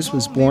Rodgers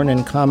was born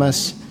in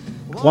Camas,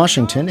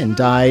 Washington, and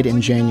died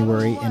in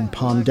January in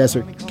Palm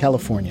Desert,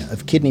 California,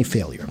 of kidney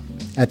failure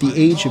at the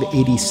age of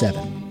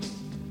 87.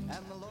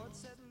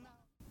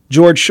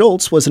 George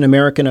Shultz was an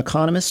American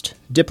economist,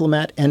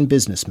 diplomat, and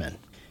businessman.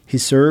 He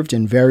served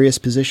in various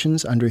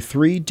positions under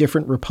 3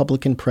 different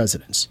Republican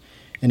presidents,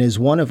 and is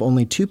one of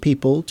only 2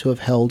 people to have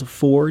held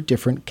 4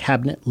 different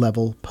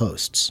cabinet-level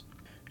posts.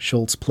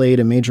 Shultz played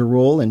a major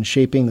role in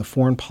shaping the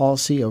foreign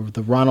policy of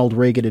the Ronald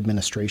Reagan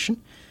administration.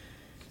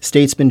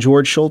 Statesman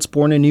George Shultz,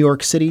 born in New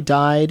York City,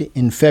 died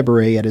in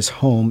February at his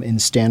home in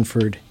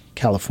Stanford,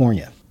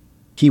 California.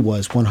 He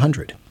was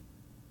 100.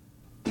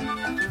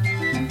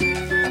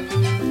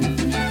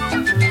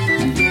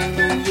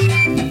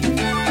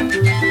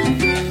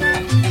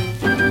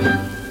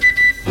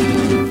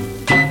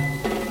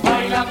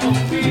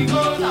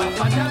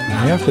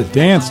 I have to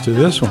dance to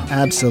this one.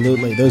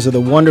 Absolutely. Those are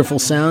the wonderful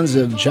sounds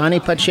of Johnny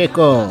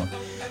Pacheco,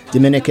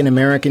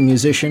 Dominican-American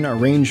musician,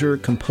 arranger,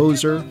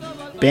 composer,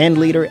 band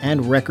leader,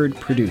 and record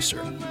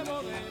producer.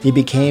 He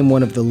became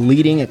one of the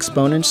leading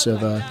exponents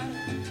of a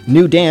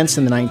new dance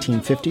in the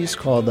 1950s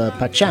called the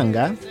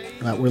pachanga,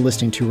 we're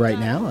listening to right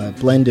now, a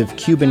blend of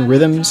Cuban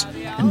rhythms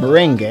and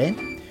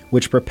merengue,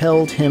 which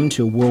propelled him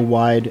to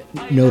worldwide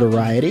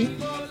notoriety.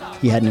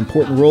 He had an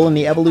important role in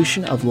the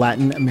evolution of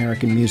Latin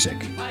American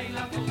music.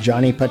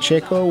 Johnny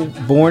Pacheco,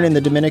 born in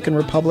the Dominican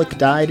Republic,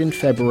 died in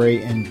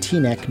February in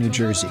Teaneck, New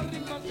Jersey.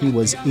 He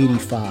was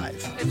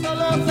 85.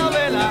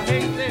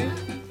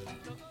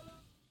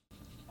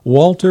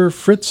 Walter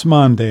Fritz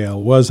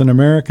Mondale was an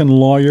American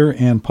lawyer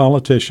and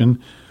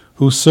politician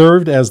who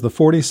served as the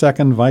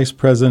 42nd Vice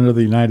President of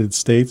the United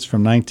States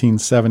from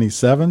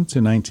 1977 to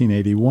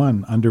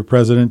 1981 under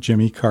President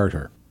Jimmy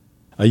Carter.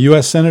 A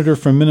U.S. Senator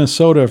from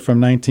Minnesota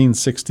from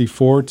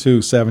 1964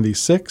 to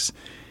 76,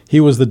 he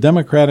was the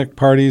Democratic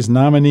Party's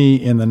nominee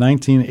in the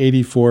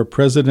 1984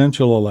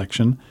 presidential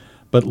election,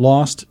 but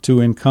lost to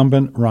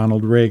incumbent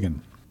Ronald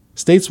Reagan.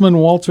 Statesman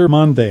Walter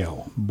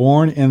Mondale,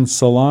 born in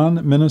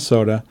Salon,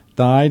 Minnesota,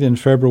 died in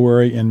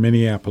February in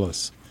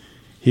Minneapolis.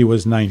 He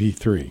was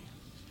 93.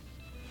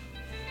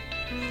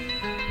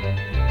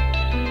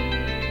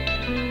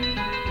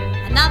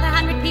 Another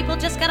 100 people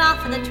just got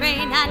off of the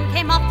train and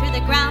came up through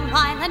the ground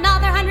while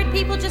another 100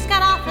 people just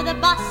got off of the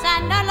bus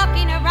and are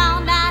looking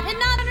around at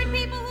another 100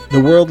 people.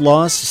 The world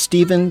lost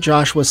Stephen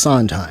Joshua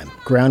Sondheim,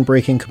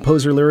 groundbreaking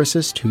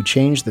composer-lyricist who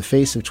changed the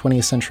face of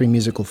 20th century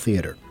musical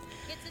theater.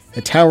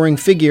 A towering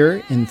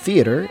figure in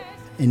theater,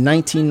 in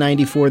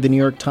 1994, the New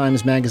York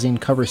Times Magazine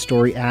cover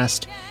story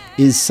asked,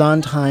 "Is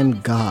Sondheim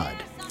God?"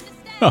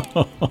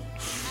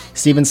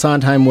 Stephen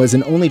Sondheim was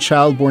an only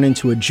child born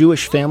into a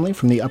Jewish family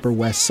from the Upper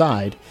West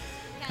Side.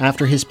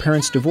 After his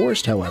parents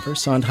divorced, however,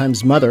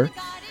 Sondheim's mother,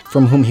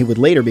 from whom he would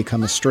later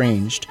become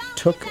estranged,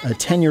 took a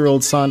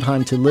 10-year-old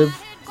Sondheim to live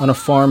on a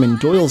farm in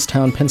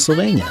Doylestown,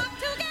 Pennsylvania,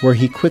 where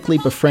he quickly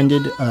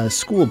befriended a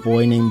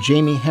schoolboy named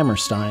Jamie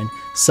Hammerstein,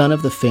 son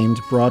of the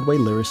famed Broadway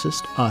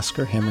lyricist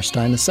Oscar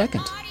Hammerstein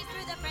II.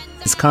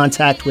 His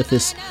contact with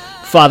this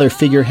father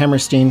figure,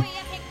 Hammerstein,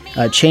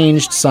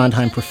 changed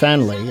Sondheim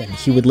profoundly, and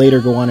he would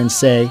later go on and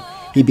say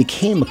he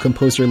became a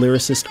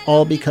composer-lyricist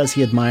all because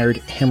he admired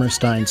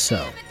Hammerstein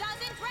so.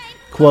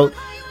 Quote,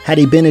 "Had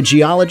he been a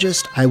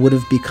geologist, I would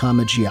have become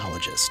a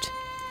geologist."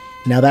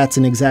 Now that's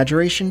an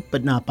exaggeration,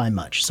 but not by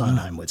much,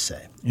 Sondheim would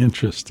say.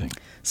 Interesting.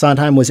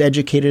 Sondheim was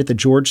educated at the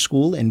George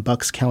School in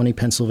Bucks County,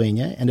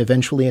 Pennsylvania, and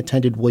eventually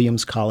attended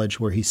Williams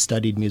College, where he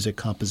studied music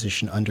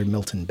composition under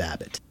Milton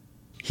Babbitt.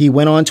 He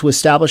went on to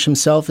establish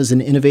himself as an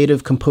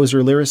innovative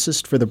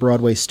composer-lyricist for the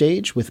Broadway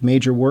stage with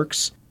major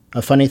works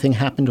A Funny Thing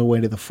Happened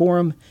Away to the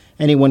Forum,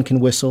 Anyone Can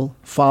Whistle,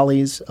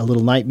 Follies, A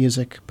Little Night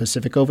Music,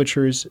 Pacific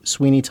Overtures,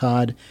 Sweeney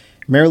Todd,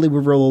 Merrily We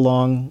Roll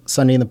Along,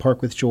 Sunday in the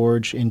Park with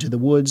George, Into the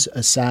Woods,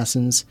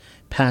 Assassins,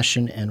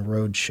 Passion, and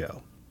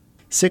Roadshow.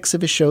 6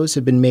 of his shows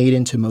have been made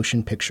into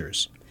motion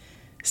pictures.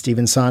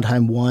 Stephen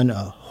Sondheim won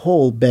a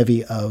whole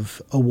bevy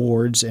of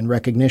awards and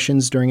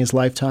recognitions during his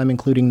lifetime,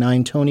 including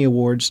 9 Tony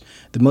Awards,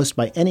 the most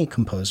by any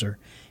composer,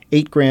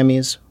 8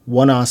 Grammys,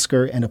 1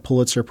 Oscar, and a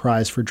Pulitzer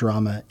Prize for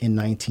Drama in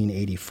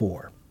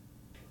 1984.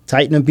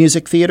 Titan of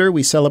music theater,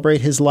 we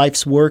celebrate his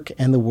life's work,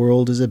 and the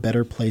world is a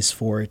better place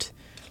for it.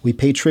 We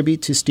pay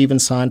tribute to Stephen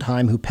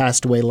Sondheim, who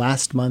passed away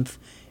last month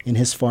in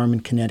his farm in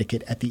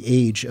Connecticut at the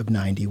age of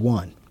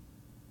 91.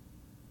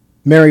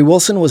 Mary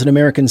Wilson was an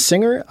American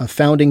singer, a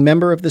founding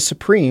member of the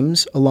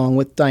Supremes, along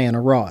with Diana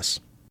Ross.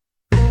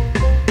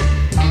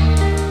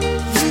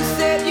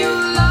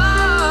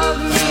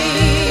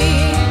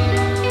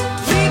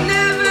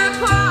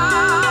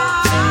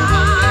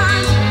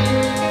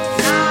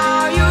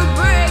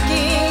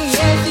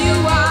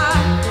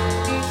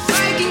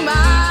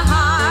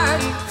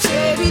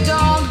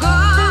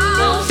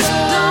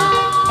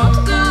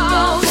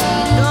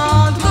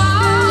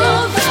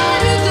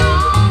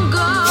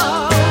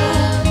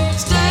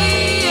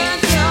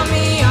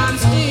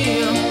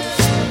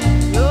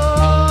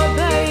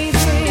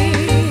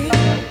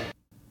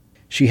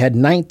 She had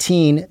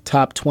 19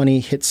 top 20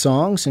 hit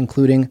songs,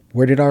 including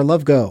Where Did Our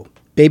Love Go?,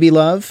 Baby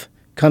Love,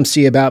 Come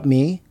See About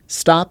Me,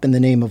 Stop in the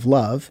Name of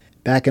Love,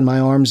 Back in My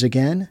Arms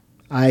Again,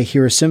 I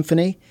Hear a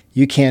Symphony,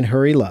 You Can't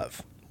Hurry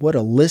Love. What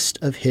a list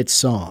of hit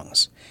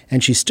songs.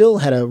 And she still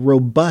had a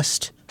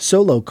robust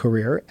solo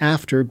career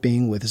after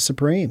being with the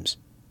Supremes.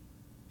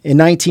 In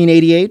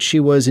 1988, she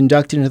was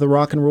inducted into the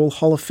Rock and Roll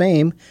Hall of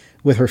Fame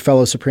with her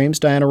fellow Supremes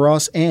Diana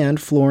Ross and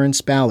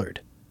Florence Ballard.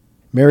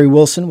 Mary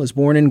Wilson was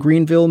born in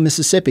Greenville,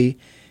 Mississippi.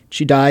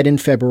 She died in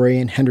February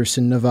in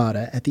Henderson,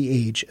 Nevada, at the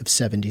age of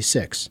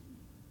 76.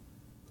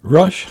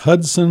 Rush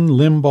Hudson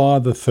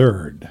Limbaugh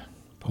III,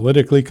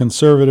 politically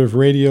conservative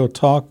radio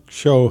talk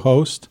show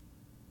host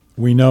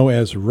we know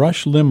as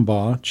Rush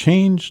Limbaugh,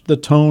 changed the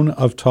tone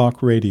of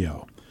talk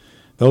radio.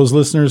 Those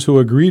listeners who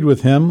agreed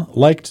with him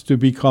liked to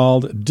be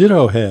called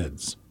ditto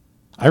heads.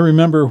 I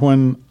remember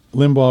when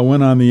Limbaugh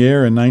went on the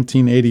air in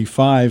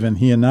 1985 and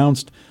he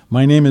announced,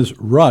 "My name is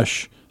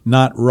Rush,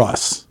 not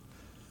Russ."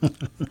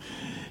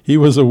 He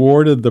was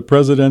awarded the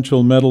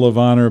Presidential Medal of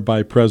Honor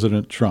by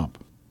President Trump.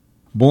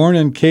 Born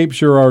in Cape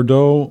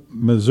Girardeau,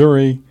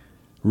 Missouri,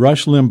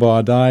 Rush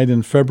Limbaugh died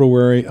in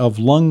February of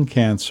lung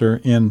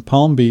cancer in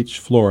Palm Beach,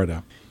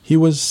 Florida. He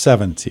was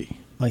 70.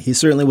 Well, he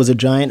certainly was a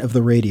giant of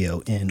the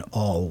radio in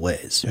all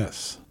ways.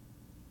 Yes.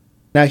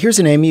 Now here's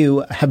a name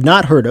you have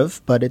not heard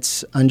of, but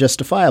it's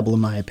unjustifiable in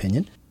my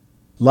opinion.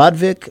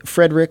 Lodvik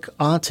Fredrik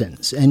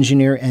Ottens,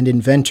 engineer and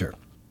inventor.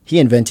 He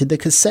invented the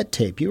cassette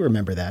tape. You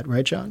remember that,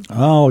 right, John?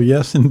 Oh,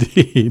 yes,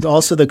 indeed.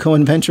 Also the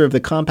co-inventor of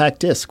the compact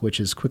disc, which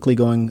is quickly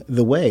going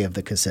the way of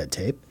the cassette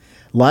tape.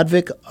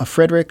 Lodvik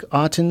Fredrik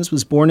Ottens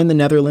was born in the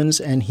Netherlands,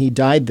 and he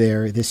died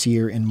there this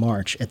year in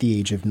March at the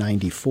age of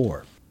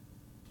 94.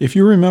 If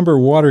you remember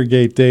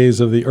Watergate days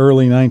of the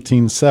early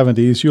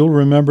 1970s, you'll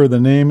remember the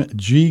name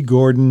G.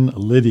 Gordon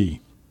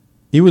Liddy.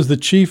 He was the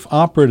chief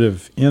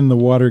operative in the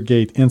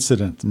Watergate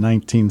incident in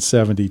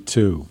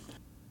 1972.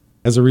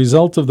 As a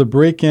result of the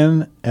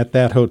break-in at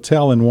that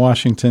hotel in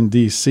Washington,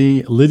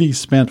 D.C., Liddy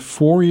spent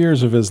 4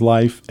 years of his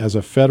life as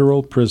a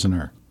federal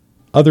prisoner.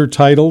 Other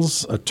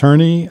titles: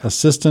 attorney,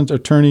 assistant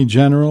attorney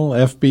general,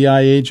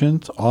 FBI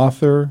agent,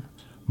 author,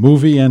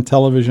 movie and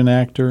television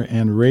actor,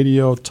 and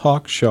radio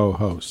talk show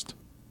host.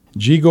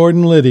 G.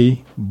 Gordon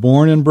Liddy,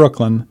 born in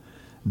Brooklyn,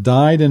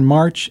 died in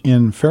March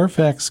in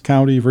Fairfax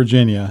County,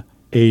 Virginia,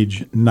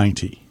 age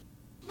 90.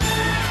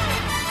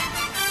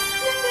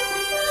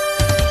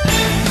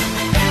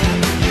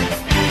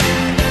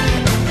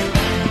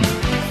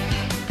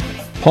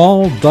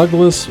 Paul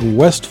Douglas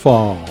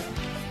Westphal,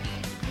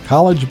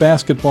 college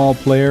basketball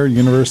player,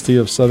 University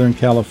of Southern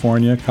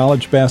California,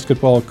 college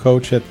basketball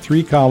coach at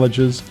 3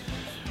 colleges,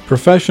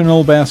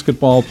 professional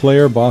basketball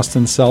player,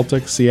 Boston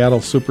Celtics, Seattle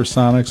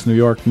Supersonics, New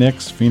York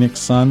Knicks, Phoenix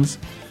Suns,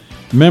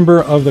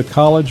 member of the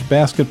College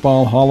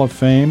Basketball Hall of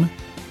Fame,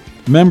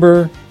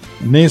 member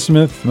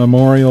Naismith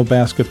Memorial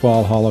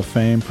Basketball Hall of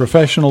Fame,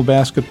 professional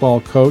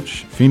basketball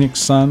coach, Phoenix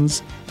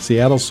Suns,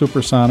 Seattle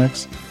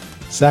Supersonics,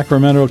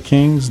 Sacramento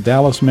Kings,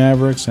 Dallas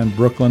Mavericks, and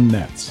Brooklyn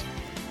Nets.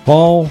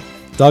 Paul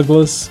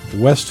Douglas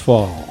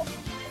Westphal,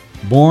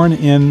 born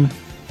in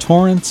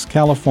Torrance,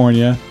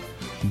 California,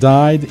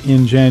 died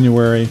in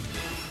January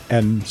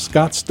in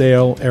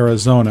Scottsdale,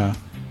 Arizona,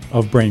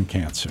 of brain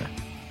cancer.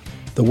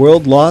 The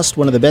world lost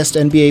one of the best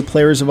NBA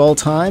players of all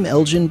time,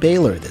 Elgin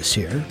Baylor, this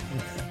year.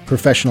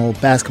 Professional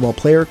basketball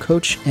player,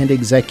 coach, and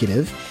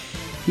executive.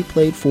 He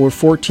played for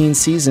 14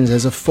 seasons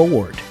as a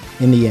forward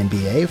in the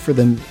NBA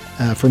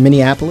for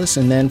Minneapolis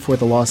and then for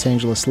the Los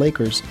Angeles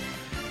Lakers,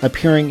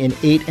 appearing in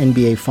 8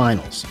 NBA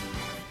Finals.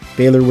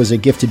 Baylor was a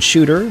gifted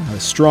shooter, a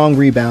strong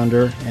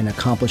rebounder, and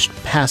accomplished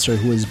passer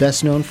who is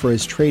best known for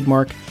his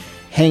trademark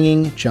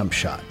hanging jump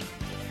shot.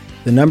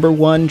 The number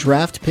 1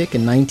 draft pick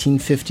in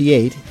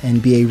 1958,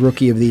 NBA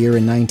Rookie of the Year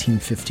in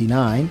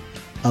 1959,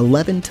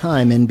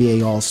 11-time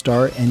NBA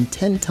All-Star, and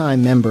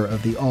 10-time member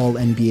of the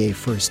All-NBA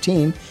First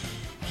Team,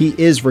 he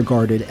is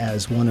regarded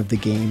as one of the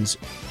game's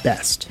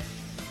best.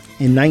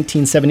 In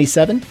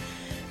 1977,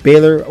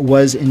 Baylor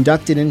was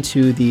inducted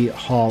into the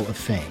Hall of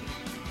Fame.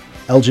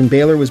 Elgin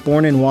Baylor was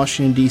born in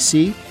Washington,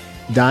 D.C.,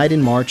 died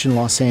in March in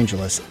Los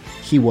Angeles.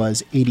 He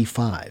was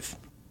 85.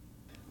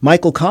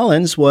 Michael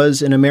Collins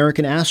was an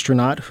American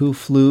astronaut who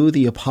flew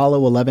the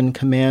Apollo 11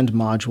 command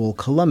module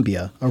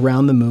Columbia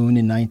around the moon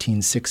in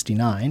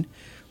 1969,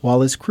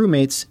 while his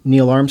crewmates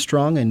Neil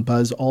Armstrong and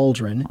Buzz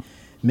Aldrin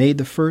made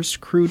the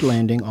first crewed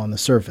landing on the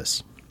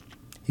surface.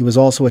 He was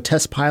also a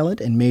test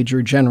pilot and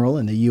major general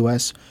in the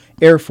U.S.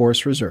 Air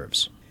Force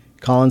Reserves.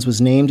 Collins was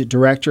named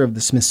director of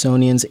the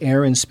Smithsonian's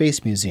Air and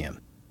Space Museum.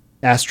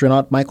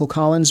 Astronaut Michael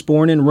Collins,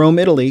 born in Rome,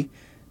 Italy,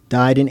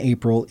 died in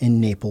April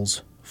in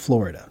Naples,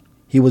 Florida.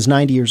 He was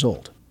 90 years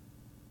old.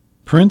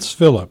 Prince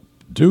Philip,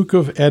 Duke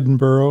of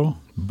Edinburgh,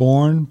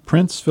 born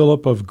Prince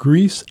Philip of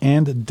Greece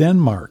and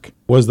Denmark,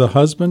 was the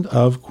husband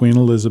of Queen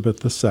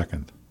Elizabeth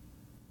II.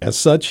 As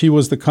such, he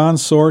was the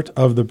consort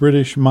of the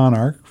British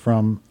monarch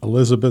from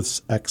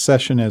Elizabeth's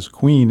accession as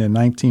queen in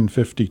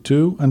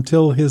 1952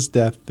 until his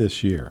death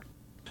this year.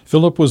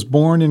 Philip was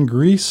born in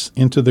Greece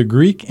into the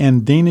Greek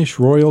and Danish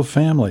royal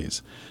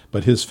families,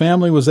 but his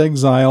family was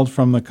exiled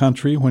from the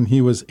country when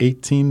he was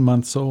 18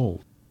 months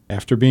old.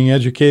 After being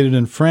educated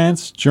in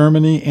France,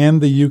 Germany,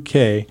 and the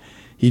UK,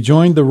 he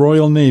joined the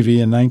Royal Navy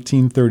in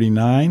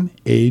 1939,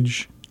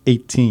 age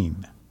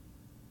 18.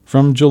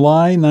 From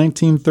July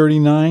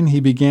 1939, he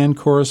began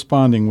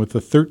corresponding with the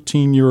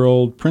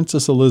 13-year-old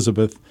Princess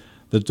Elizabeth,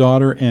 the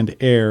daughter and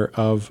heir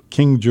of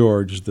King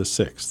George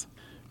VI.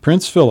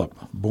 Prince Philip,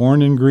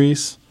 born in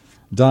Greece,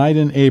 died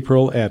in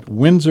April at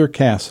Windsor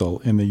Castle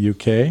in the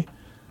UK,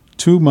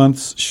 2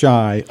 months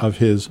shy of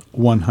his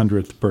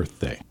 100th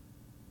birthday.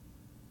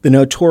 The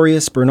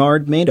notorious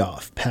Bernard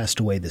Madoff passed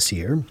away this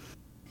year.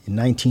 In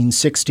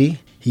 1960,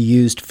 he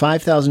used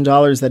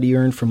 $5,000 that he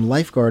earned from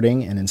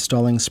lifeguarding and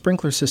installing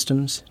sprinkler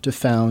systems to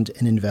found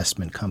an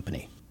investment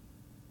company.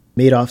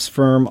 Madoff's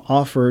firm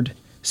offered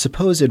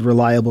supposed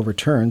reliable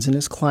returns, and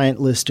his client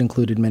list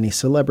included many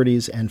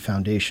celebrities and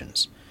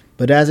foundations.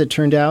 But as it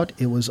turned out,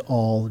 it was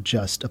all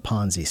just a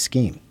Ponzi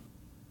scheme.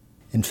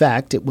 In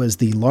fact, it was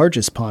the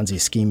largest Ponzi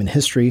scheme in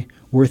history,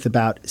 worth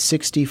about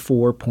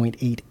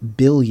 $64.8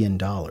 billion.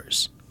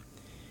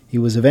 He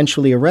was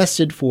eventually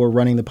arrested for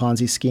running the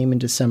Ponzi scheme in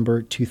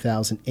December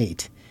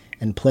 2008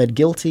 and pled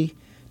guilty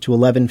to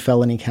 11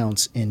 felony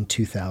counts in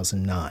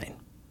 2009.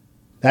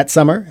 That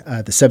summer,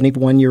 the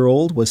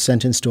 71-year-old was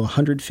sentenced to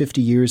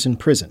 150 years in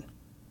prison.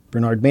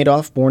 Bernard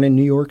Madoff, born in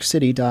New York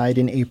City, died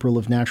in April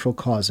of natural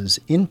causes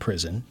in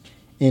prison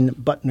in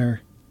Butner,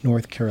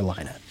 North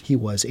Carolina. He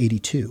was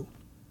 82.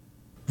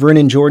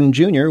 Vernon Jordan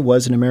Jr.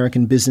 was an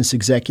American business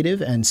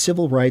executive and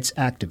civil rights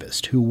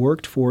activist who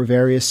worked for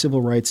various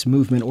civil rights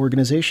movement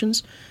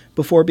organizations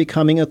before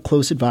becoming a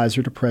close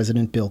advisor to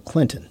President Bill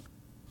Clinton.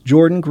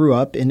 Jordan grew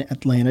up in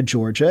Atlanta,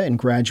 Georgia, and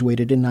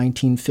graduated in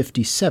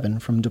 1957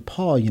 from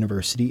DePaul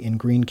University in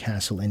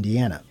Greencastle,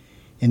 Indiana.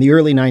 In the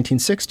early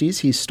 1960s,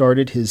 he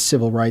started his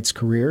civil rights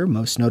career,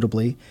 most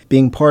notably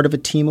being part of a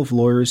team of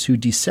lawyers who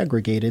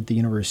desegregated the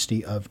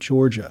University of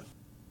Georgia.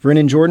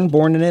 Vernon Jordan,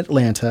 born in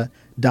Atlanta,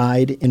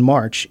 died in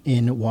March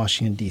in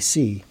Washington,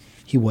 D.C.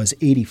 He was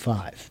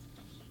 85.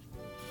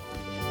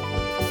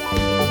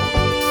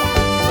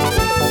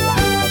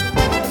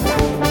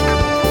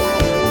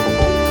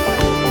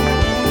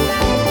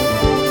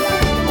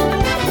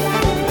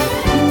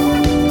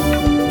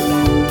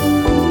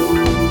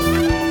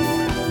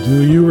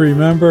 Do you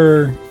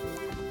remember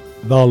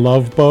The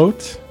Love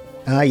Boat?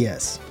 Ah,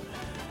 yes.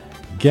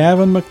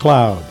 Gavin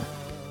MacLeod,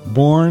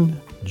 born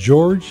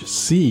George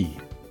C.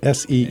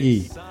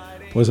 S-E-E,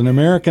 was an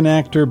American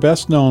actor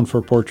best known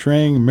for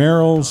portraying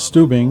Meryl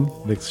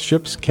Stubing, the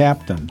ship's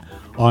captain,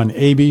 on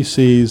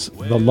ABC's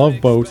The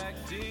Love Boat,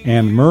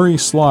 and Murray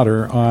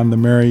Slaughter on The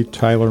Mary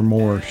Tyler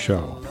Moore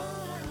Show.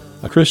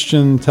 A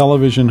Christian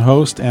television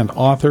host and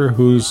author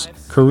whose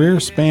career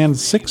spanned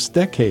 6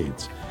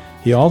 decades,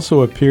 he also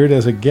appeared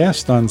as a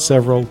guest on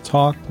several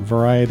talk,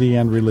 variety,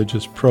 and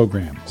religious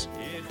programs.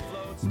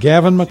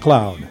 Gavin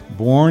MacLeod,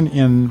 born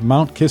in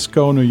Mount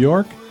Kisco, New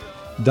York,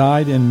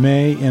 died in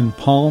May in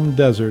Palm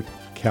Desert,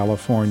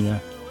 California.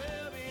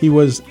 He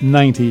was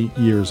 90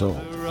 years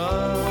old.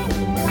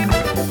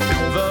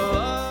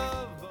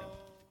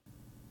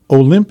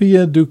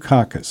 Olympia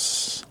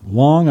Dukakis,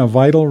 long a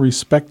vital,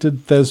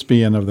 respected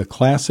thespian of the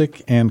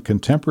classic and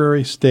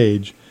contemporary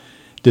stage,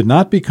 did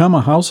not become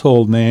a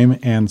household name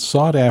and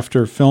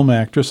sought-after film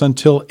actress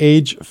until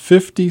age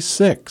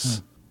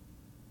 56.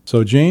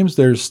 So, James,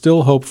 there's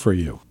still hope for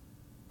you.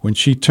 When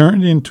she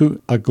turned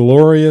into a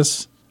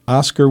glorious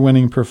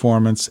Oscar-winning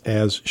performance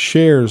as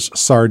Cher's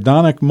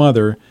sardonic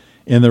mother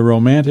in the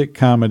romantic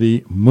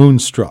comedy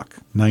Moonstruck,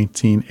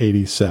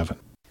 1987.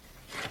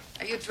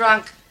 Are you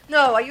drunk?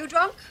 No, are you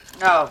drunk?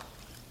 No,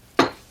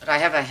 but I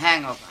have a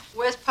hangover.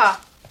 Where's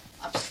Pop?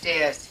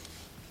 Upstairs.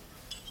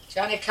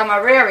 Johnny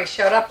Camareri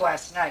showed up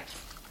last night.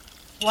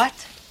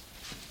 What?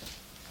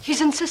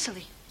 He's in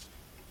Sicily.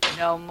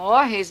 No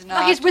more, he's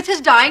not. No, he's with his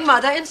dying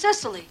mother in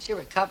Sicily. She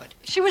recovered.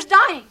 She was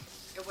dying.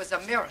 It was a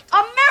miracle.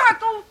 A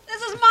miracle?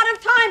 This is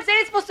modern times. They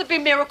ain't supposed to be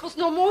miracles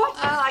no more. Well,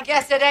 I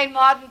guess it ain't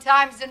modern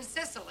times in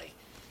Sicily.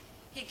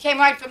 He came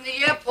right from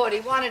the airport. He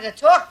wanted to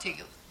talk to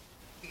you.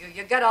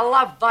 You got a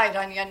love bite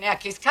on your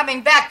neck. He's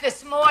coming back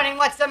this morning.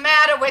 What's the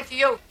matter with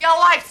you? Your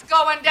life's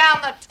going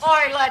down the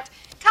toilet.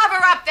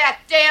 Cover up that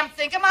damn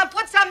thing. Come on,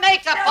 put some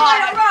makeup on it.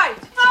 All right.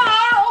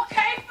 Oh,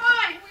 okay,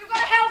 fine. You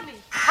gotta help me.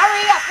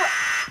 Hurry up.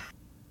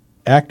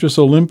 Actress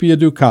Olympia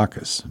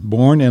Dukakis,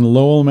 born in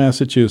Lowell,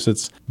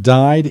 Massachusetts,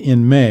 died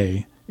in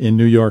May in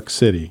New York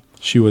City.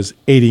 She was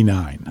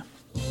 89.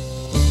 Over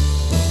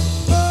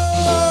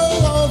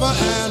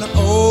and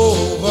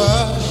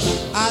over,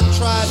 I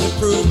tried to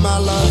prove my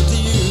love to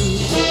you.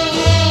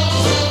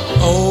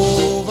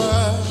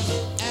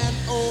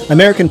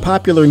 American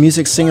popular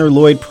music singer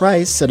Lloyd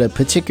Price set a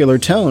particular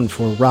tone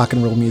for rock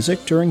and roll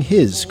music during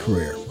his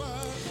career.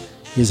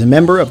 He is a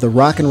member of the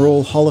Rock and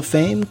Roll Hall of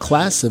Fame,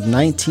 class of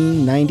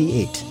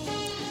 1998.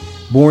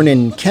 Born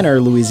in Kenner,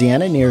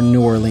 Louisiana, near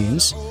New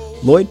Orleans,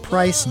 Lloyd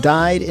Price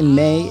died in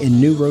May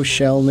in New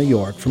Rochelle, New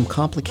York, from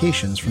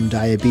complications from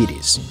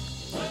diabetes.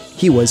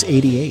 He was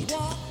 88.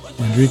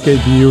 Enrique,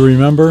 do you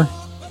remember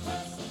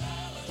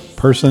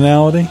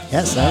Personality?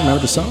 Yes, I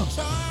remember the song.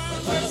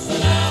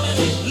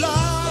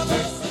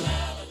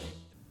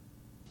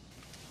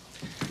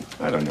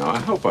 I don't know. I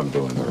hope I'm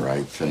doing the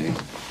right thing.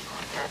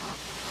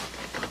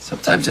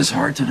 Sometimes it's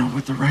hard to know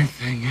what the right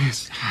thing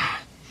is.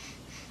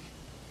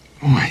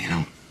 Boy, you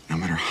know, no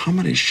matter how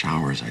many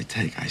showers I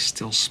take, I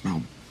still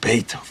smell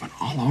Beethoven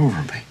all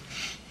over me.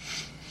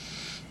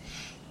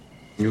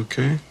 You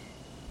okay?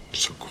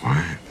 So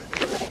quiet.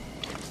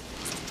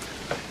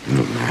 You're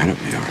not mad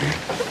at me, are you?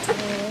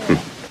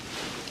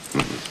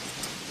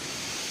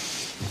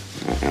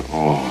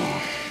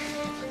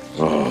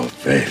 Oh,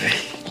 baby.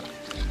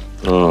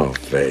 Oh,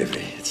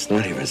 baby. It's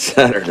not even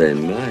Saturday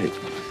night.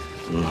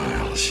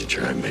 Oh, else you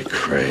drive me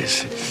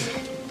crazy.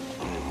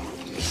 Oh,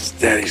 has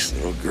Daddy's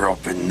little girl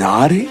been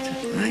naughty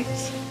tonight?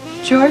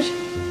 George?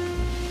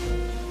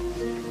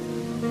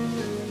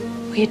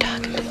 Who are you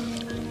talking to?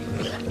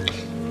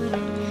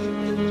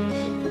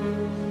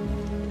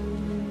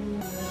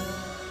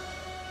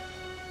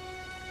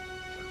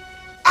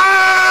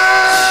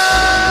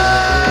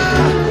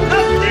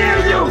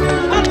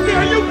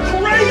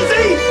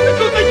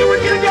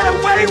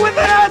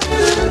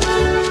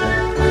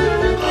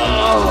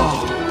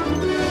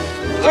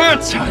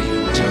 That's how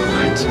you do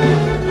it.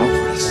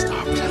 I'll put a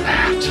stop to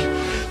that.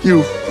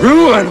 You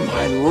ruined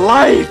my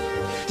life.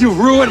 You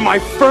ruined my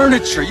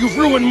furniture. You've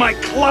ruined my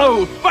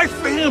clothes. My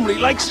family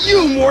likes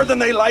you more than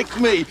they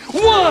like me.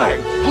 Why?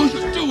 All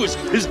you do is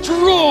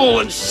drool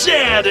and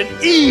shed and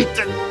eat,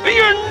 and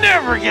you're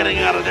never getting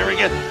out of there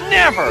again.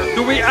 Never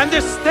do we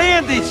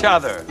understand each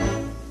other.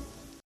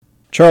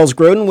 Charles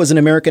Grodin was an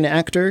American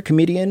actor,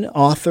 comedian,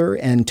 author,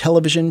 and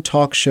television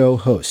talk show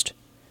host.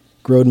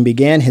 Grodin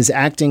began his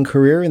acting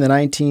career in the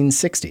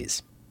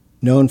 1960s.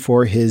 Known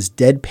for his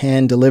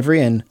deadpan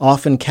delivery and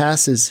often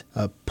cast as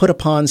a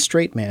put-upon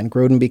straight man,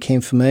 Grodin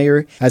became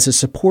familiar as a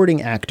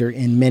supporting actor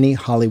in many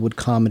Hollywood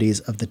comedies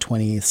of the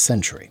 20th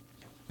century.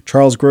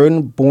 Charles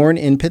Grodin, born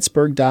in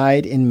Pittsburgh,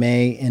 died in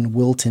May in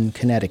Wilton,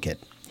 Connecticut.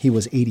 He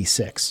was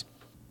 86.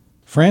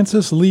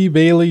 Francis Lee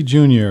Bailey,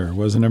 Jr.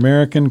 was an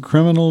American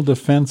criminal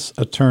defense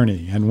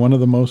attorney and one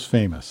of the most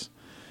famous.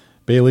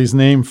 Bailey's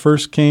name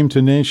first came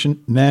to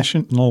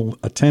national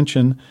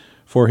attention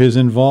for his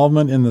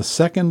involvement in the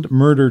second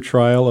murder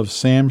trial of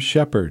Sam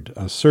Shepard,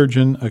 a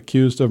surgeon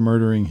accused of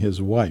murdering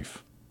his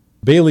wife.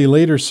 Bailey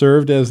later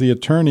served as the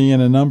attorney in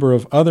a number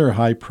of other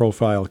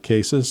high-profile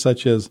cases,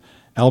 such as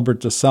Albert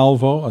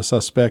DeSalvo, a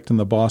suspect in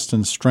the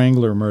Boston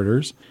Strangler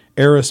murders,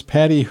 heiress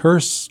Patty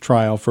Hearst's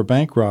trial for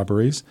bank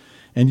robberies,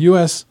 and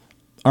U.S.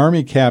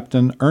 Army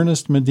Captain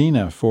Ernest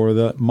Medina for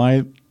the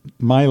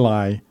My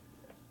Lai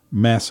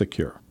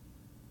massacre.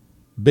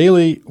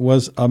 Bailey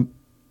was a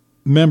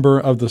member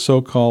of the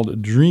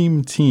so-called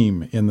Dream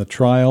Team in the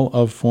trial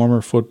of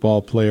former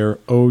football player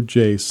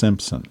O.J.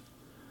 Simpson.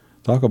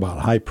 Talk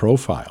about high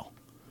profile.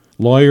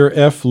 Lawyer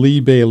F. Lee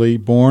Bailey,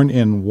 born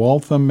in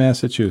Waltham,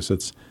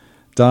 Massachusetts,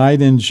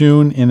 died in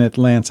June in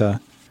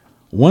Atlanta,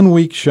 1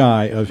 week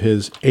shy of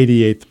his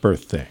 88th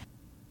birthday.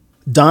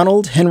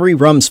 Donald Henry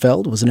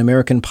Rumsfeld was an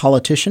American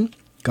politician,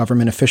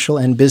 government official,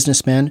 and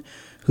businessman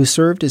who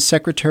served as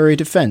Secretary of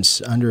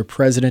Defense under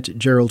President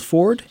Gerald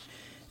Ford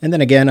and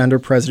then again under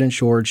President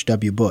George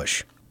W.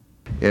 Bush.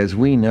 As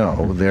we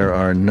know, there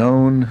are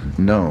known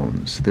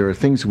knowns. There are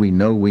things we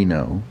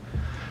know.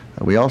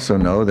 We also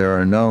know there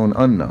are known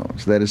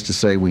unknowns. That is to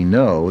say, we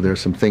know there are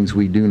some things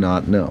we do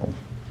not know.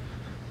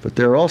 But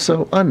there are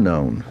also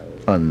unknown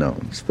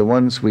unknowns. The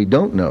ones we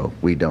don't know,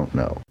 we don't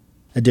know.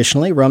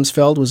 Additionally,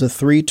 Rumsfeld was a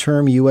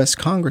 3-term U.S.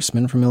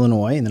 congressman from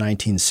Illinois in the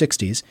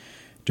 1960s,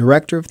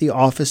 director of the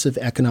Office of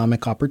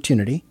Economic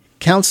Opportunity,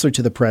 counselor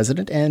to the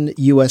president, and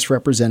U.S.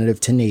 representative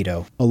to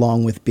NATO,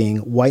 along with being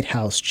White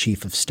House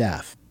chief of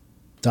staff.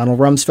 Donald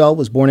Rumsfeld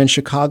was born in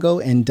Chicago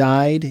and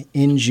died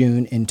in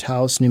June in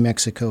Taos, New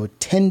Mexico,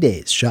 10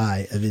 days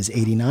shy of his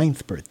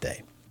 89th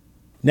birthday.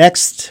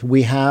 Next,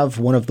 we have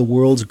one of the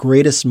world's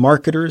greatest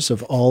marketers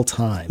of all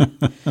time,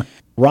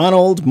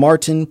 Ronald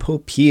Martin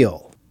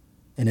Popeil,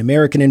 an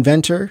American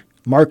inventor,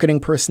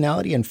 marketing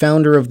personality, and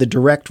founder of the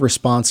direct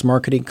response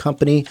marketing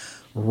company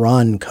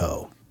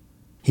Ronco.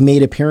 He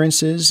made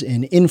appearances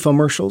in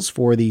infomercials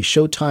for the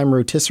Showtime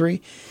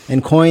rotisserie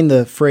and coined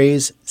the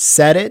phrase,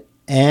 "Set it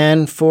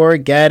and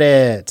forget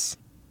it."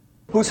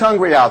 Who's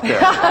hungry out there?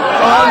 Oh, no.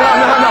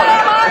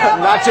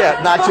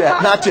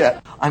 Not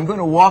yet. I'm going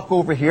to walk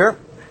over here,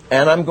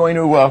 and I'm going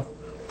to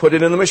put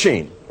it in the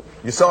machine.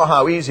 You saw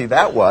how easy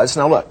that was.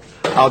 Now look,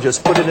 I'll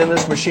just put it in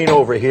this machine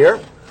over here.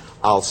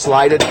 I'll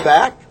slide it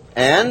back,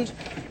 and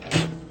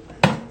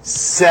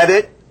set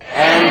it,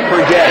 and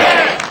forget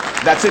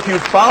it. That's if you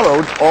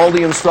followed all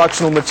the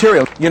instructional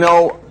material. You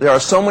know, there are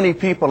so many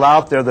people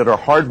out there that are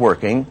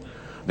hardworking.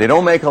 They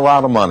don't make a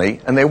lot of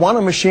money, and they want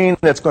a machine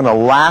that's going to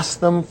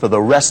last them for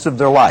the rest of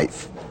their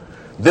life.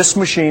 This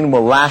machine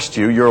will last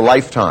you your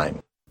lifetime.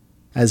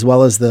 As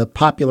well as the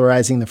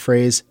popularizing the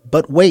phrase,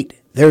 "But wait,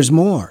 there's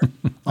more,"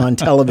 on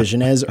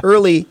television as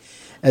early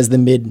as the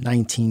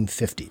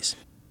mid-1950s.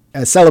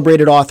 A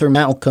celebrated author,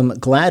 Malcolm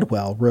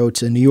Gladwell,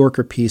 wrote a New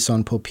Yorker piece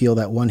on Popeil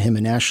that won him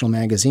a National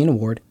Magazine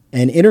Award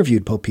and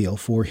interviewed Popeil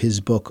for his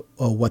book,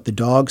 What the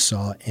Dog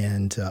Saw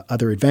and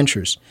Other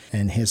Adventures,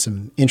 and has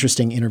some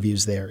interesting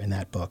interviews there in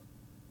that book.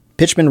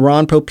 Pitchman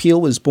Ron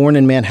Popeil was born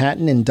in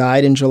Manhattan and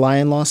died in July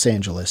in Los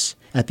Angeles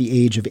at the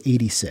age of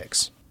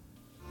 86.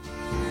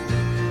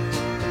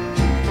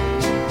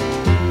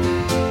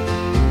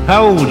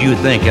 "How old do you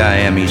think I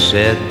am?" he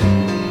said.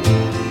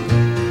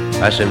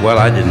 I said, "Well,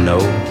 I didn't know."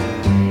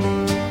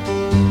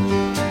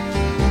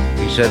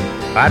 He said,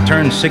 "I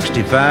turned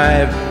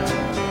 65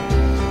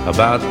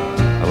 about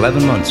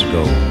 11 months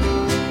ago."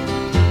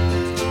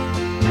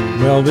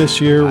 Well,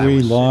 this year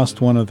we lost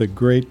one of the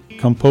great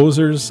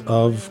composers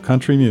of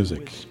country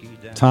music,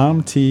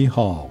 Tom T.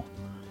 Hall.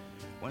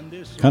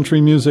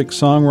 Country music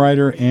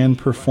songwriter and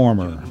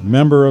performer,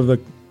 member of the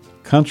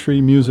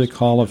Country Music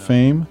Hall of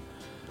Fame,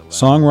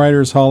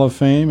 Songwriters Hall of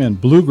Fame, and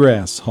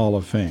Bluegrass Hall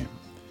of Fame.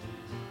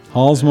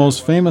 Hall's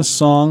most famous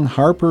song,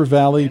 Harper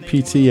Valley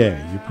PTA.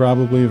 You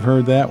probably have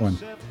heard that one.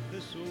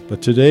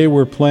 But today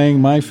we're playing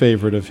my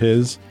favorite of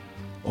his,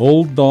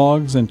 Old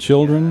Dogs and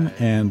Children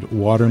and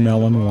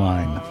Watermelon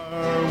Wine.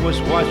 Was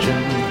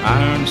watching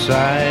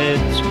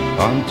Ironsides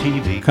on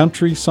TV.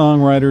 Country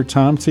songwriter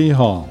Tom T.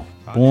 Hall,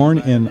 born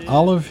in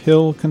Olive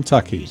Hill,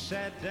 Kentucky,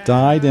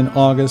 died in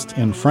August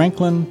in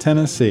Franklin,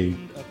 Tennessee.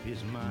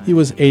 He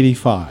was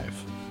 85.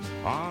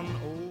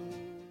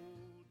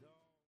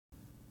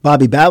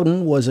 Bobby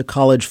Bowden was a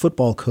college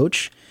football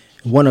coach,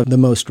 one of the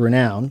most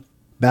renowned.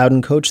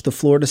 Bowden coached the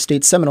Florida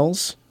State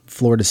Seminoles,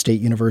 Florida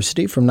State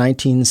University, from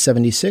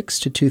 1976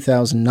 to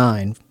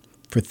 2009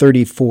 for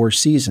 34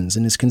 seasons,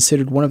 and is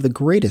considered one of the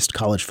greatest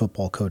college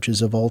football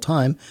coaches of all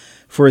time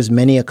for his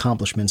many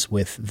accomplishments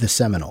with the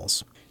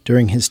Seminoles.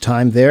 During his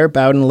time there,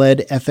 Bowden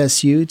led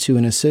FSU to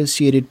an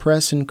Associated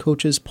Press and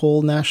Coaches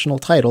Poll national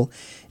title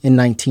in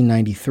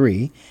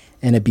 1993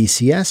 and a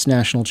BCS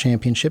national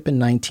championship in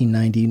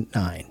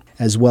 1999.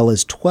 As well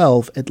as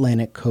 12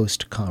 Atlantic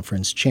Coast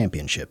Conference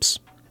championships.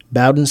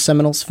 Bowden's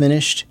Seminoles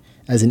finished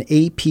as an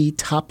AP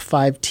Top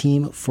 5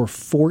 team for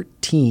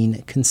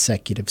 14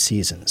 consecutive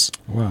seasons.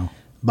 Wow.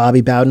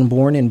 Bobby Bowden,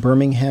 born in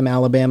Birmingham,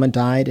 Alabama,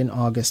 died in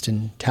August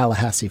in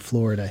Tallahassee,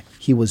 Florida.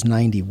 He was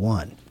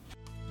 91.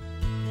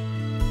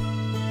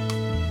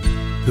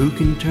 Who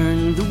can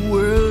turn the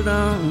world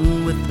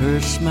on with her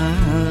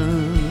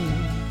smile?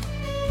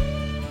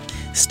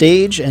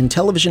 Stage and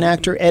television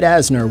actor Ed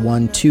Asner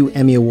won 2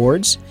 Emmy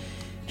Awards.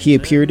 He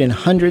appeared in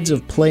hundreds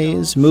of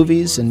plays,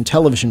 movies, and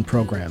television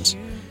programs,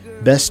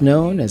 best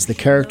known as the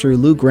character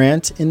Lou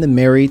Grant in The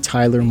Mary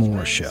Tyler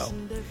Moore Show.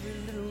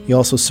 He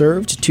also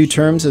served 2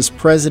 terms as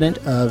president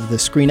of the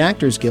Screen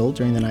Actors Guild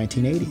during the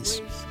 1980s.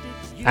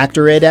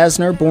 Actor Ed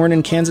Asner, born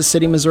in Kansas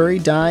City, Missouri,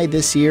 died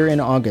this year in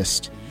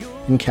August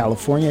in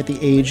California at the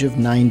age of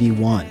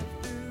 91.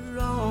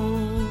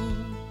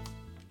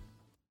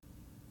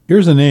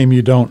 Here's a name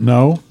you don't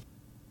know.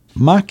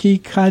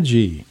 Maki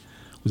Kaji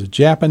was a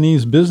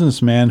Japanese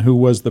businessman who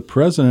was the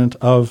president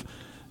of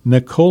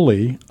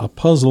Nikoli, a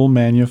puzzle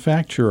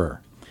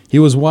manufacturer. He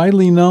was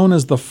widely known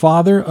as the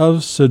father of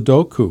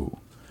Sudoku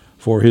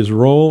for his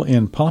role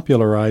in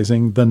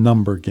popularizing the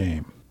number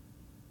game.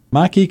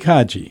 Maki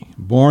Kaji,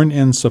 born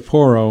in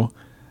Sapporo,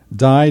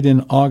 died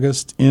in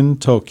August in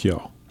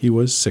Tokyo. He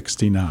was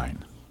 69.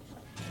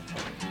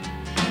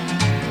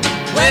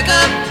 Wake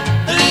up,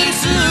 little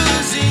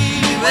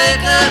Susie,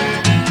 wake up.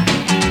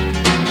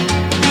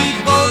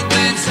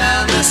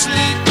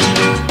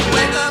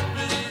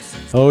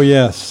 Oh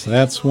yes,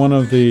 that's one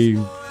of the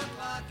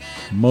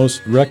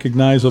most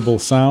recognizable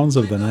sounds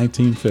of the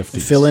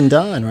 1950s. Phil and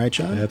Don, right,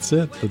 John? That's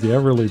it, the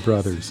Everly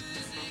Brothers.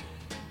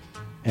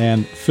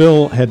 And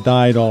Phil had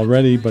died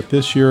already, but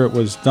this year it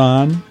was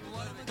Don,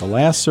 the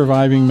last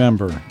surviving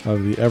member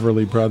of the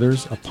Everly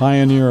Brothers, a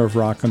pioneer of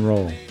rock and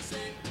roll.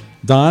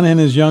 Don and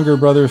his younger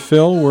brother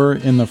Phil were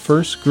in the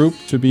first group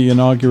to be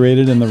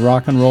inaugurated in the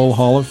Rock and Roll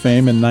Hall of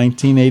Fame in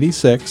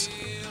 1986,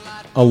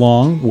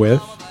 along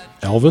with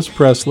Elvis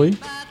Presley,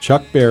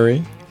 Chuck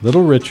Berry,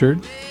 Little Richard,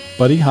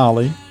 Buddy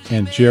Holly,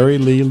 and Jerry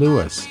Lee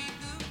Lewis.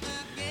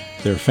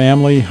 Their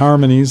family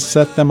harmonies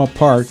set them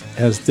apart,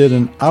 as did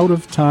an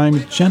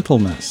out-of-time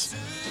gentleness.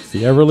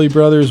 The Everly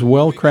Brothers'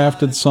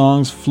 well-crafted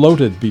songs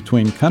floated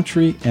between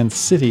country and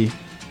city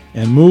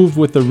and moved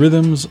with the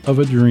rhythms of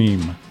a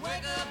dream.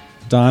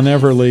 Don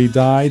Everly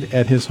died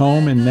at his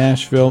home in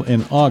Nashville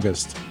in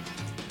August.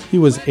 He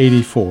was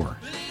 84.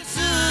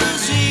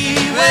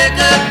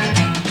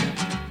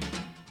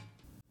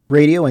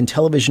 Radio and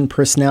television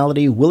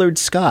personality Willard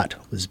Scott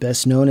was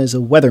best known as a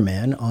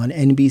weatherman on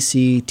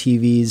NBC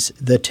TV's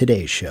The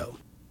Today Show.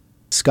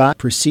 Scott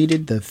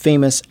preceded the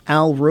famous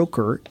Al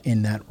Roker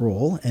in that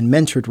role and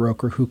mentored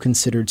Roker, who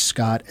considered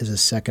Scott as a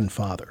second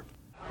father.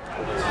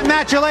 And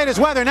that's your latest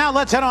weather. Now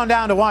let's head on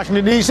down to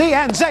Washington, D.C.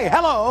 and say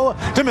hello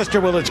to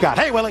Mr. Willard Scott.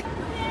 Hey, Willie.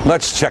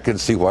 Let's check and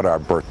see what our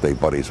birthday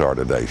buddies are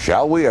today,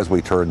 shall we, as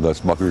we turn the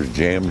Smucker's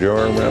Jam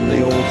Jar around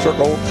the old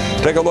circle?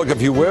 Take a look,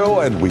 if you will,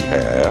 and we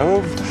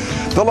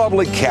have the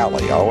lovely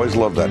Callie. I always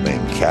love that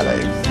name,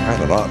 Callie.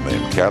 Kind of odd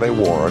name, Callie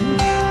Warren.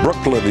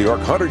 Brooklyn, New York,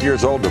 100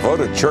 years old,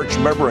 devoted church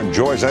member,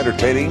 enjoys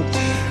entertaining,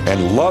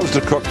 and loves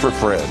to cook for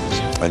friends.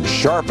 And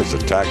sharp as a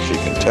tack, she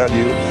can tell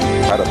you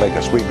how to make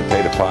a sweet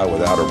potato pie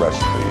without a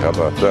recipe. How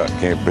about that?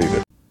 Can't beat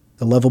it.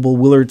 The lovable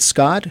Willard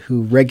Scott,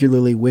 who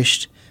regularly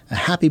wished a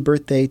happy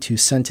birthday to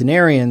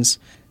centenarians,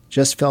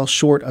 just fell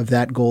short of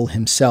that goal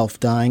himself,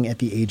 dying at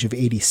the age of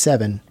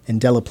 87 in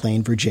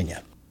Delaplane,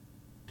 Virginia.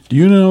 Do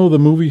you know the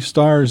movie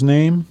star's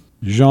name?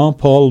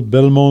 Jean-Paul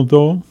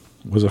Belmondo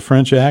was a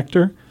French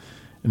actor,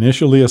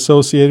 initially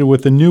associated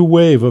with the new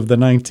wave of the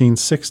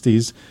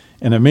 1960s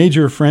and a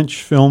major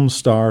French film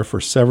star for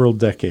several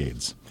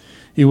decades.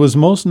 He was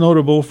most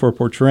notable for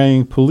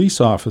portraying police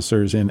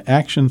officers in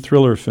action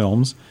thriller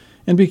films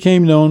and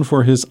became known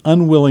for his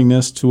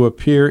unwillingness to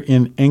appear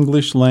in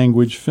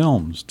English-language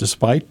films,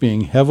 despite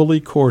being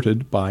heavily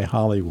courted by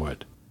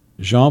Hollywood.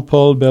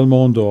 Jean-Paul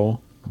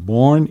Belmondo,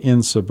 born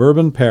in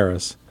suburban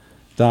Paris,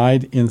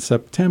 died in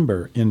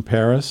September in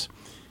Paris.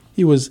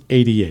 He was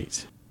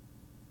 88.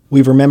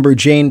 We remember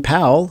Jane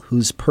Powell,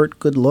 whose pert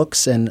good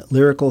looks and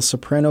lyrical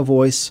soprano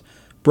voice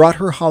brought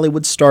her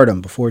Hollywood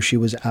stardom before she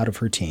was out of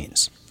her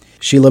teens.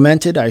 She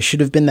lamented, "I should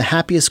have been the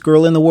happiest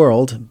girl in the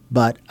world,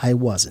 but I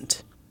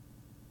wasn't."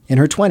 In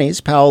her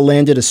 20s, Powell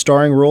landed a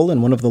starring role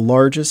in one of the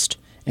largest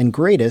and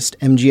greatest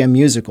MGM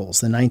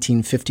musicals, the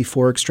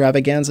 1954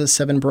 extravaganza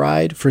Seven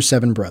Bride for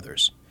Seven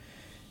Brothers.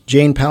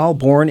 Jane Powell,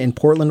 born in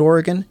Portland,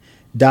 Oregon,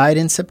 died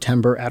in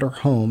September at her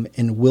home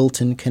in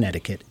Wilton,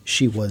 Connecticut.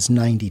 She was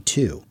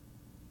 92.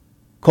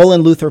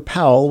 Colin Luther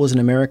Powell was an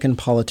American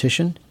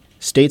politician,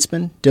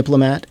 statesman,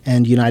 diplomat,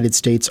 and United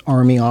States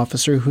Army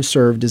officer who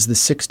served as the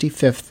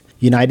 65th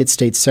United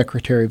States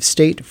Secretary of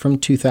State from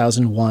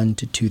 2001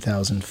 to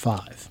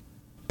 2005.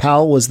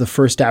 Powell was the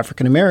first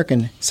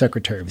African-American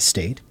Secretary of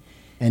State,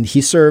 and he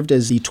served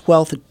as the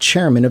 12th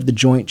chairman of the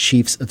Joint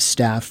Chiefs of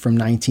Staff from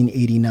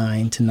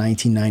 1989 to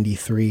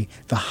 1993,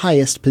 the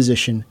highest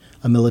position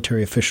a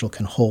military official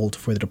can hold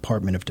for the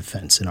Department of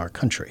Defense in our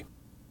country.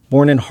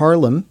 Born in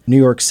Harlem, New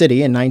York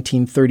City in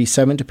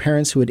 1937 to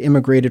parents who had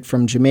immigrated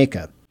from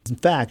Jamaica. In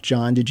fact,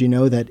 John, did you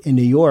know that in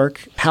New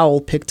York,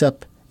 Powell picked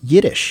up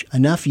Yiddish,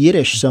 enough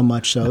Yiddish so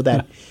much so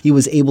that he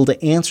was able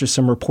to answer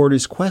some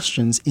reporters'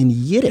 questions in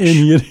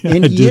Yiddish.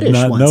 In Yiddish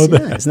once. Know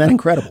that. Yeah, isn't that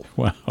incredible?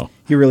 Wow.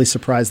 He really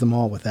surprised them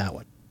all with that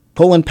one.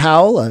 Colin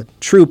Powell, a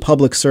true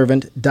public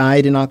servant,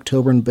 died in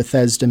October in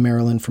Bethesda,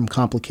 Maryland from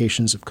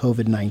complications of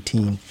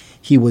COVID-19.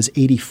 He was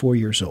 84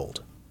 years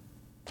old.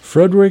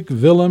 Frederick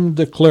Willem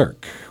de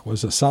Klerk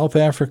was a South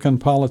African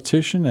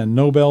politician and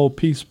Nobel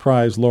Peace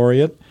Prize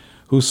laureate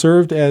who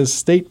served as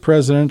state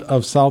president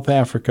of South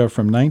Africa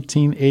from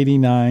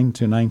 1989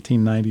 to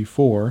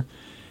 1994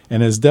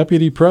 and as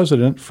deputy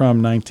president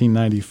from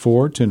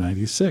 1994 to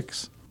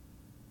 96.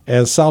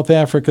 As South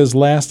Africa's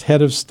last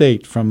head of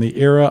state from the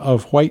era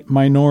of white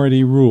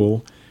minority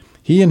rule,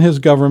 he and his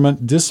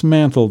government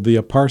dismantled the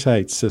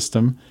apartheid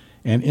system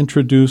and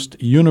introduced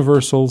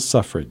universal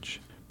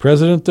suffrage.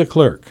 President de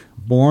Klerk,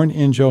 born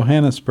in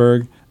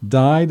Johannesburg,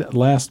 died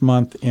last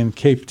month in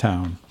Cape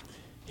Town.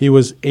 He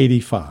was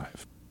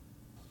 85.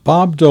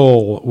 Bob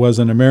Dole was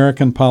an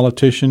American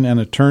politician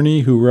and attorney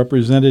who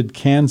represented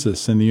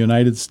Kansas in the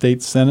United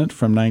States Senate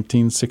from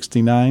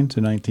 1969 to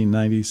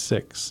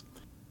 1996.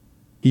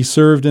 He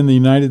served in the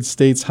United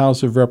States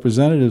House of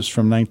Representatives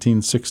from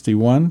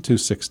 1961 to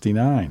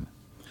 69.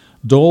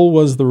 Dole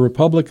was the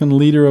Republican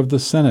leader of the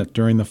Senate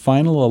during the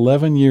final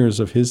 11 years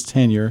of his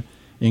tenure,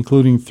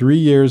 including 3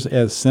 years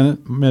as Senate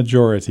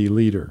Majority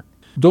Leader.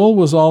 Dole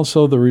was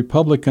also the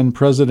Republican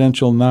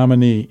presidential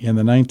nominee in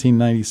the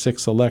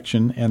 1996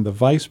 election and the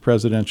vice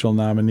presidential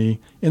nominee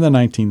in the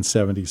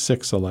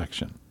 1976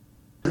 election.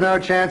 There's no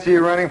chance of you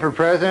running for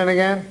president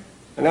again?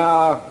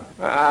 No,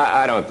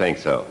 I don't think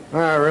so.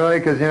 Oh, really?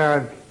 Because,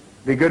 it'd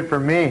be good for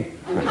me.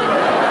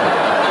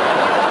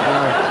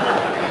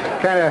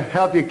 Kind of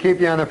help you keep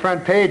you on the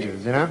front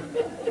pages,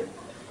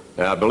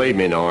 Now, believe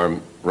me,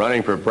 Norm,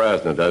 running for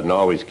president doesn't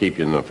always keep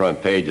you in the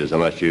front pages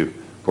unless you,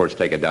 of course,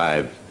 take a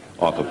dive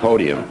off a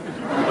podium.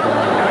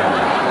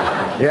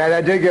 Yeah,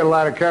 that did get a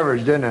lot of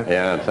coverage, didn't it?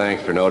 Yeah, and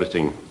thanks for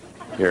noticing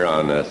here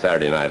on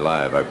Saturday Night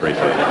Live. I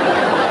appreciate it.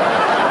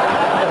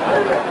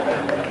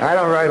 I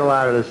don't write a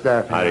lot of this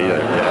stuff. I do either,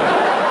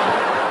 yeah.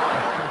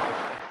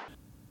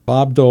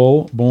 Bob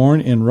Dole, born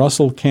in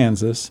Russell,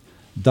 Kansas,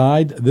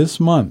 died this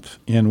month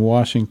in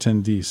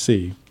Washington,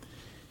 D.C.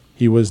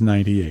 He was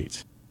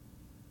 98.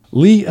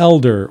 Lee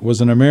Elder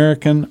was an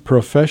American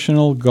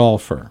professional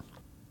golfer.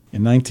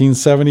 In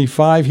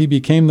 1975, he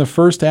became the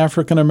first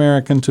African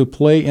American to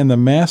play in the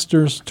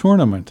Masters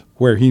tournament,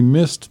 where he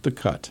missed the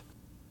cut.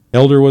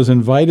 Elder was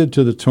invited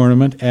to the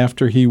tournament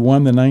after he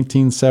won the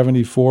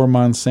 1974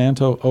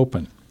 Monsanto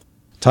Open.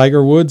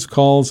 Tiger Woods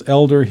calls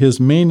Elder his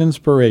main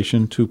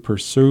inspiration to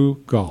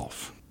pursue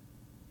golf.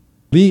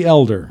 Lee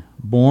Elder,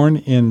 born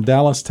in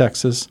Dallas,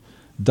 Texas,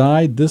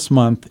 died this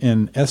month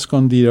in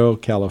Escondido,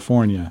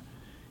 California.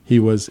 He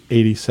was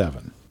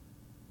 87.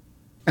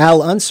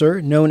 Al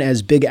Unser, known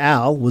as Big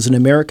Al, was an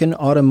American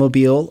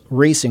automobile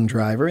racing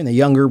driver and the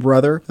younger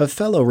brother of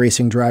fellow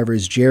racing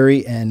drivers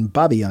Jerry and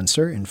Bobby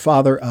Unser and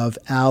father of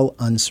Al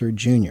Unser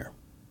Jr.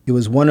 He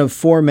was one of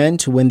 4 men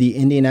to win the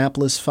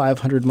Indianapolis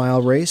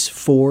 500-mile race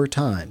 4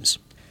 times.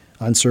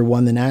 Unser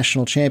won the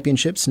national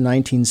championships in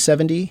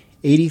 1970,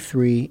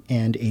 83,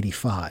 and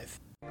 85.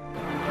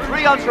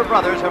 3 Unser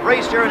brothers have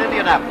raced here in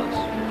Indianapolis.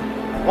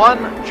 One,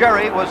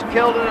 Jerry, was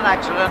killed in an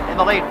accident in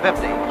the late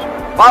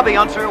 50s. Bobby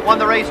Unser won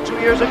the race 2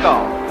 years ago,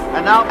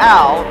 and now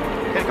Al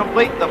can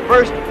complete the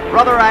first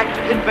brother act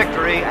in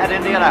victory at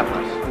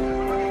Indianapolis.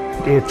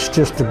 It's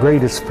just the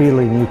greatest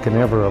feeling you can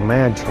ever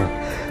imagine,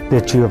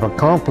 that you have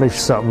accomplished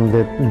something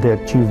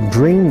that you've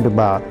dreamed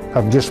about,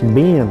 of just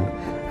being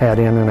at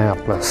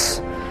Indianapolis.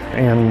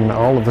 And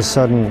all of a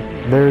sudden,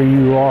 there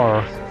you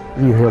are.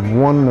 You have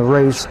won the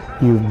race.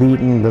 You've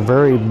beaten the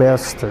very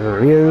best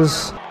there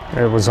is.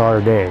 It was our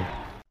day.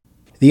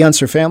 The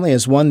Unser family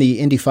has won the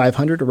Indy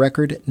 500 a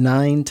record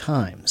 9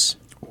 times.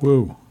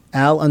 Woo.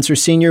 Al Unser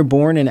Sr.,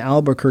 born in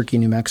Albuquerque,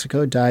 New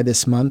Mexico, died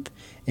this month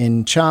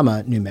in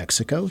Chama, New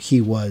Mexico.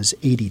 He was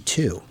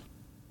 82.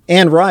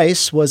 Anne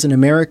Rice was an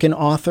American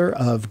author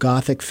of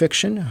Gothic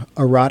fiction,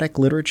 erotic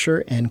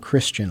literature, and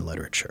Christian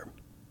literature.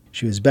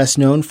 She was best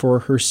known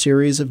for her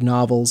series of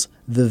novels,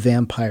 The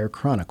Vampire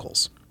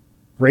Chronicles.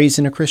 Raised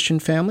in a Christian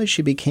family,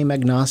 she became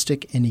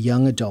agnostic in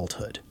young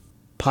adulthood.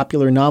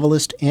 Popular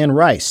novelist Anne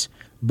Rice,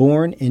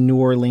 born in New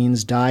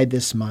Orleans, died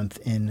this month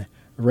in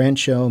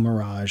Rancho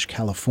Mirage,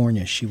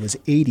 California. She was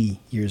 80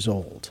 years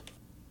old.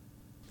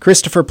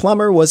 Christopher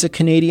Plummer was a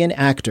Canadian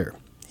actor.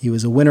 He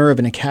was a winner of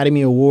an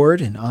Academy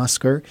Award and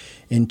Oscar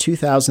in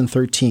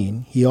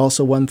 2013. He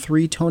also won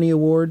 3 Tony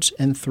Awards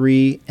and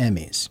 3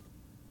 Emmys.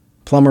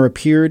 Plummer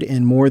appeared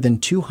in more than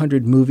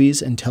 200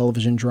 movies and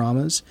television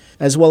dramas,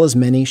 as well as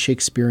many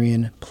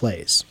Shakespearean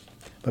plays.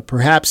 But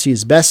perhaps he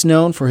is best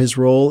known for his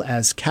role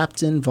as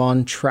Captain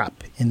Von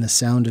Trapp in The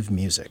Sound of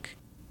Music.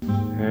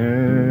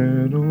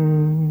 Edelweiss,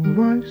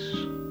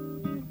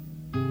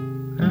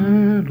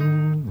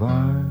 Edelweiss,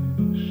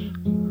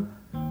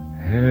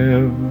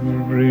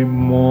 every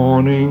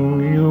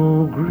morning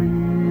you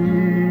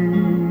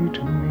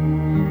greet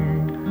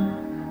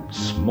me,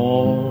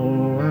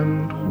 small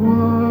and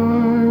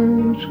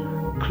white,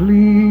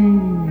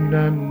 clean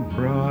and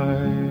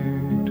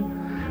bright,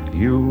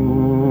 you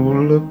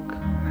look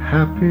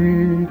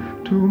happy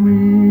to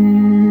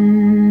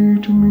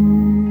me, to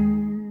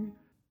me.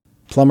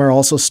 Plummer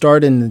also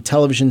starred in the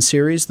television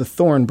series The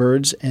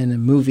Thornbirds and the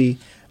movie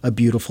A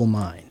Beautiful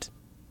Mind.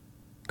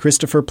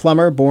 Christopher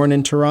Plummer, born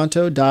in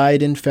Toronto,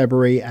 died in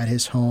February at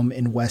his home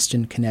in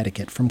Weston,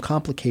 Connecticut from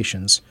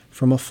complications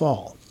from a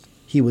fall.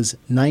 He was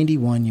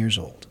 91 years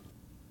old.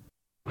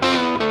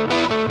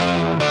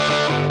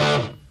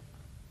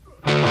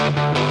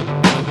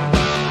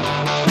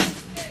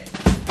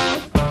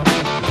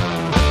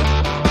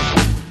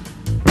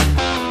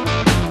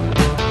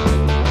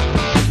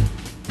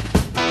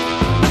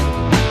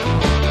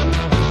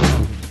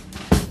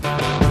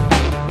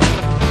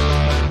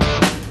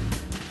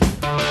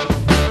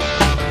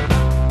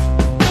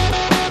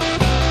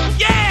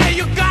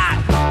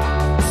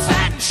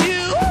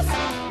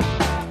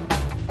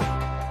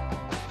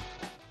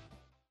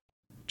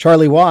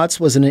 Charlie Watts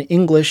was an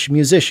English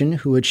musician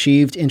who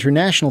achieved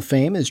international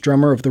fame as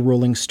drummer of the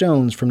Rolling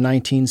Stones from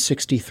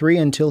 1963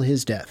 until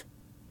his death.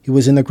 He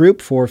was in the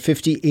group for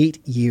 58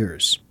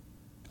 years.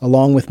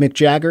 Along with Mick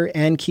Jagger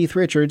and Keith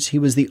Richards, he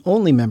was the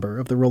only member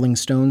of the Rolling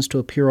Stones to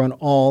appear on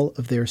all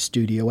of their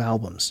studio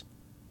albums.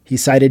 He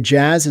cited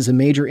jazz as a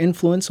major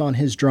influence on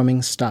his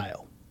drumming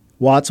style.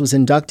 Watts was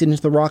inducted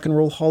into the Rock and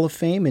Roll Hall of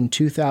Fame in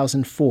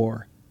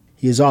 2004.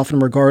 He is often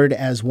regarded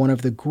as one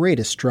of the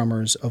greatest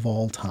drummers of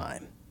all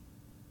time.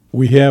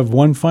 We have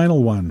one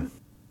final one.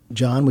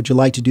 John, would you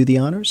like to do the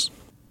honors?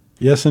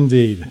 Yes,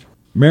 indeed.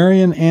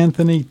 Marion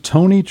Anthony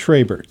Tony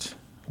Trabert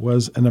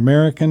was an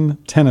American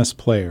tennis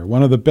player,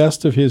 one of the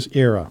best of his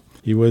era.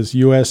 He was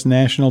U.S.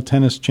 national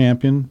tennis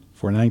champion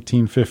for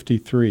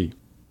 1953.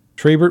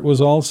 Trabert was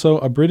also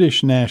a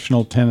British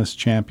national tennis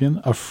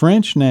champion, a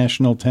French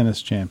national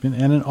tennis champion,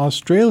 and an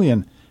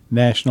Australian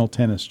national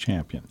tennis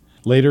champion.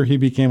 Later, he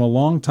became a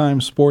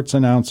longtime sports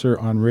announcer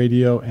on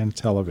radio and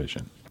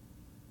television.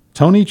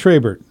 Tony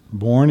Trabert,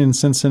 born in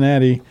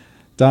Cincinnati,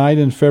 died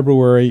in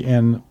February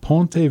in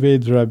Ponte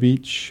Vedra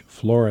Beach,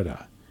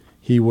 Florida.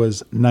 He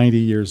was 90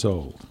 years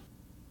old.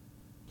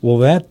 Well,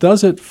 that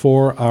does it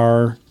for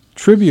our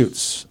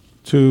tributes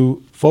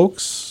to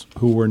folks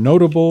who were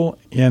notable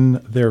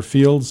in their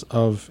fields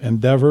of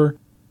endeavor.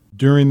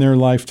 during their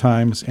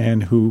lifetimes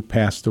and who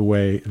passed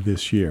away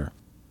this year.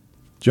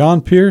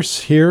 John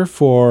Pierce here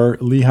for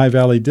Lehigh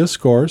Valley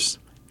Discourse,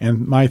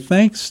 and my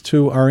thanks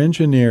to our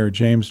engineer,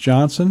 James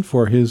Johnson,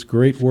 for his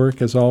great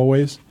work as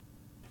always,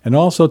 and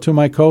also to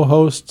my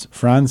co-host,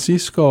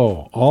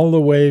 Francisco, all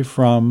the way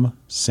from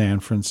San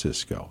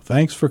Francisco.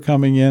 Thanks for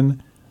coming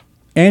in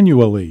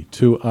annually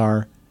to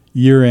our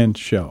year-end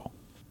show.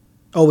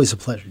 Always a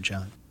pleasure,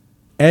 John.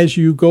 As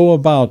you go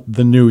about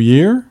the new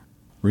year,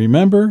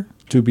 remember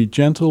to be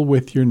gentle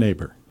with your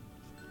neighbor.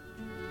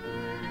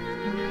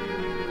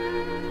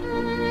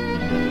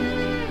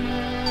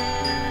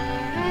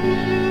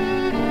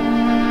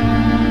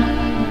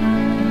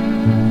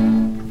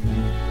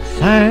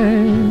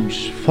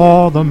 Thanks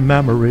for the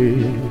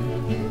memory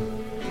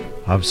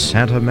of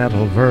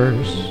sentimental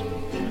verse,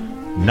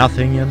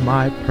 nothing in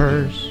my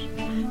purse,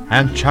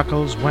 and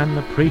chuckles when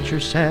the preacher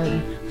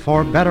said,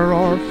 for better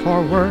or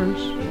for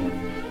worse.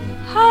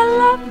 How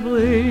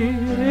lovely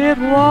it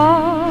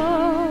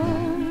was.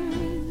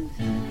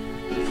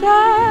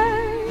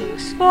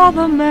 Thanks for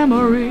the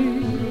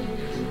memory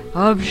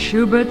of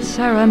Schubert's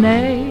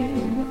serenade,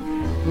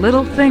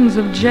 little things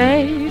of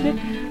jade,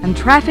 and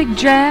traffic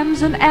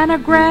jams and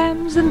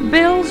anagrams and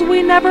bills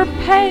we never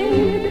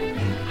paid.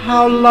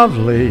 How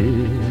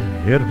lovely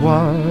it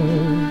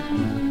was.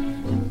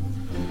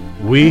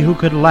 We who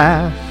could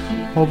laugh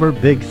over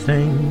big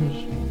things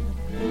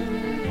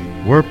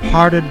were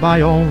parted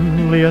by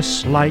only a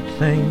slight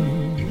thing.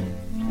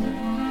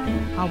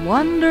 I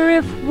wonder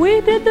if we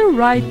did the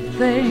right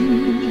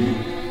thing.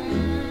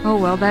 Oh,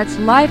 well, that's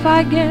life,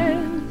 I guess.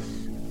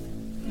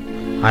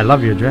 I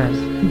love your dress.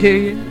 Do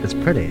you? It's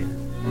pretty.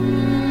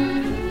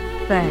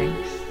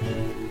 Thanks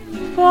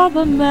for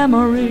the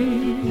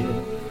memory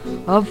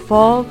of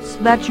faults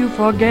that you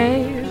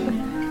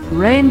forgave,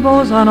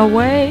 rainbows on a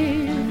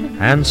wave,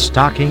 and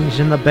stockings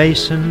in the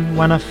basin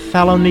when a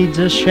fellow needs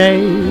a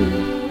shave.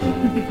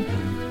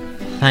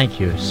 Thank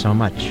you so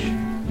much.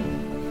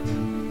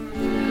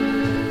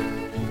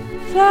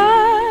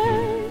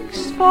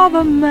 Thanks for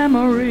the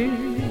memory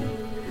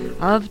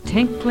of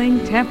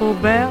tinkling temple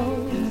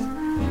bells,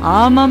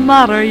 alma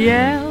mater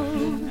yell,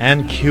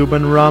 and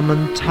Cuban rum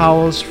and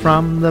towels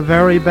from the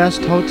very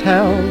best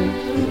hotels.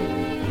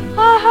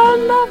 Ah, how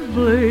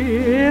lovely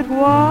it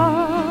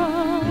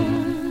was.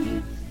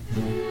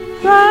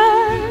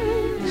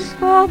 Thanks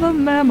for the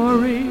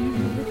memory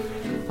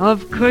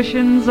of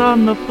cushions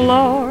on the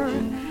floor,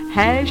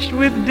 hashed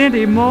with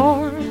Dinty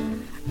Moore,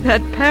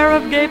 that pair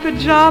of gay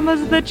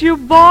pajamas that you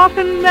bought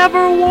and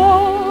never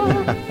wore.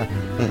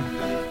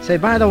 Say,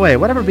 by the way,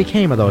 whatever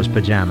became of those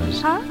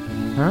pajamas? Huh?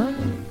 Huh?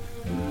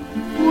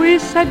 We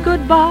said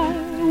goodbye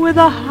with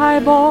a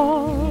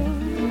highball.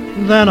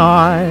 Then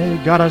I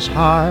got as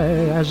high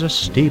as a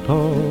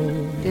steeple.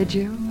 Did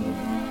you?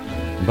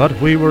 But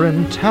we were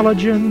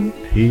intelligent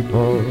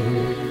people.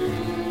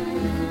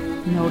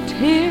 No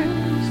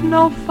tears,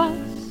 no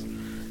fuss.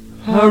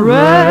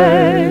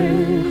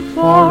 Hooray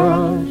for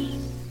us.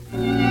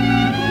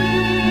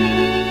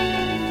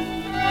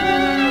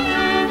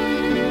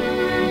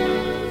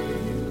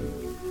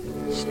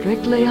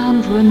 Strictly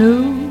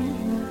ingenue.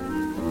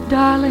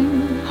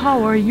 Darling,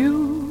 how are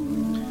you?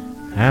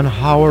 And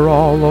how are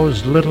all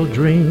those little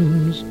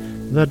dreams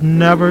that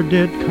never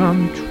did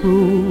come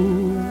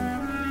true?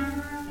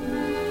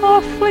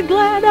 Awfully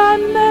glad I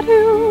met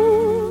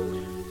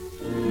you.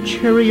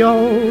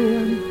 Cheerio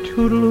and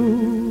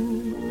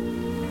toodaloo.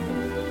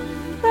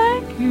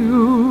 Thank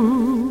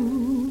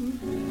you.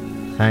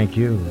 Thank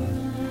you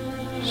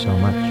so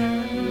much.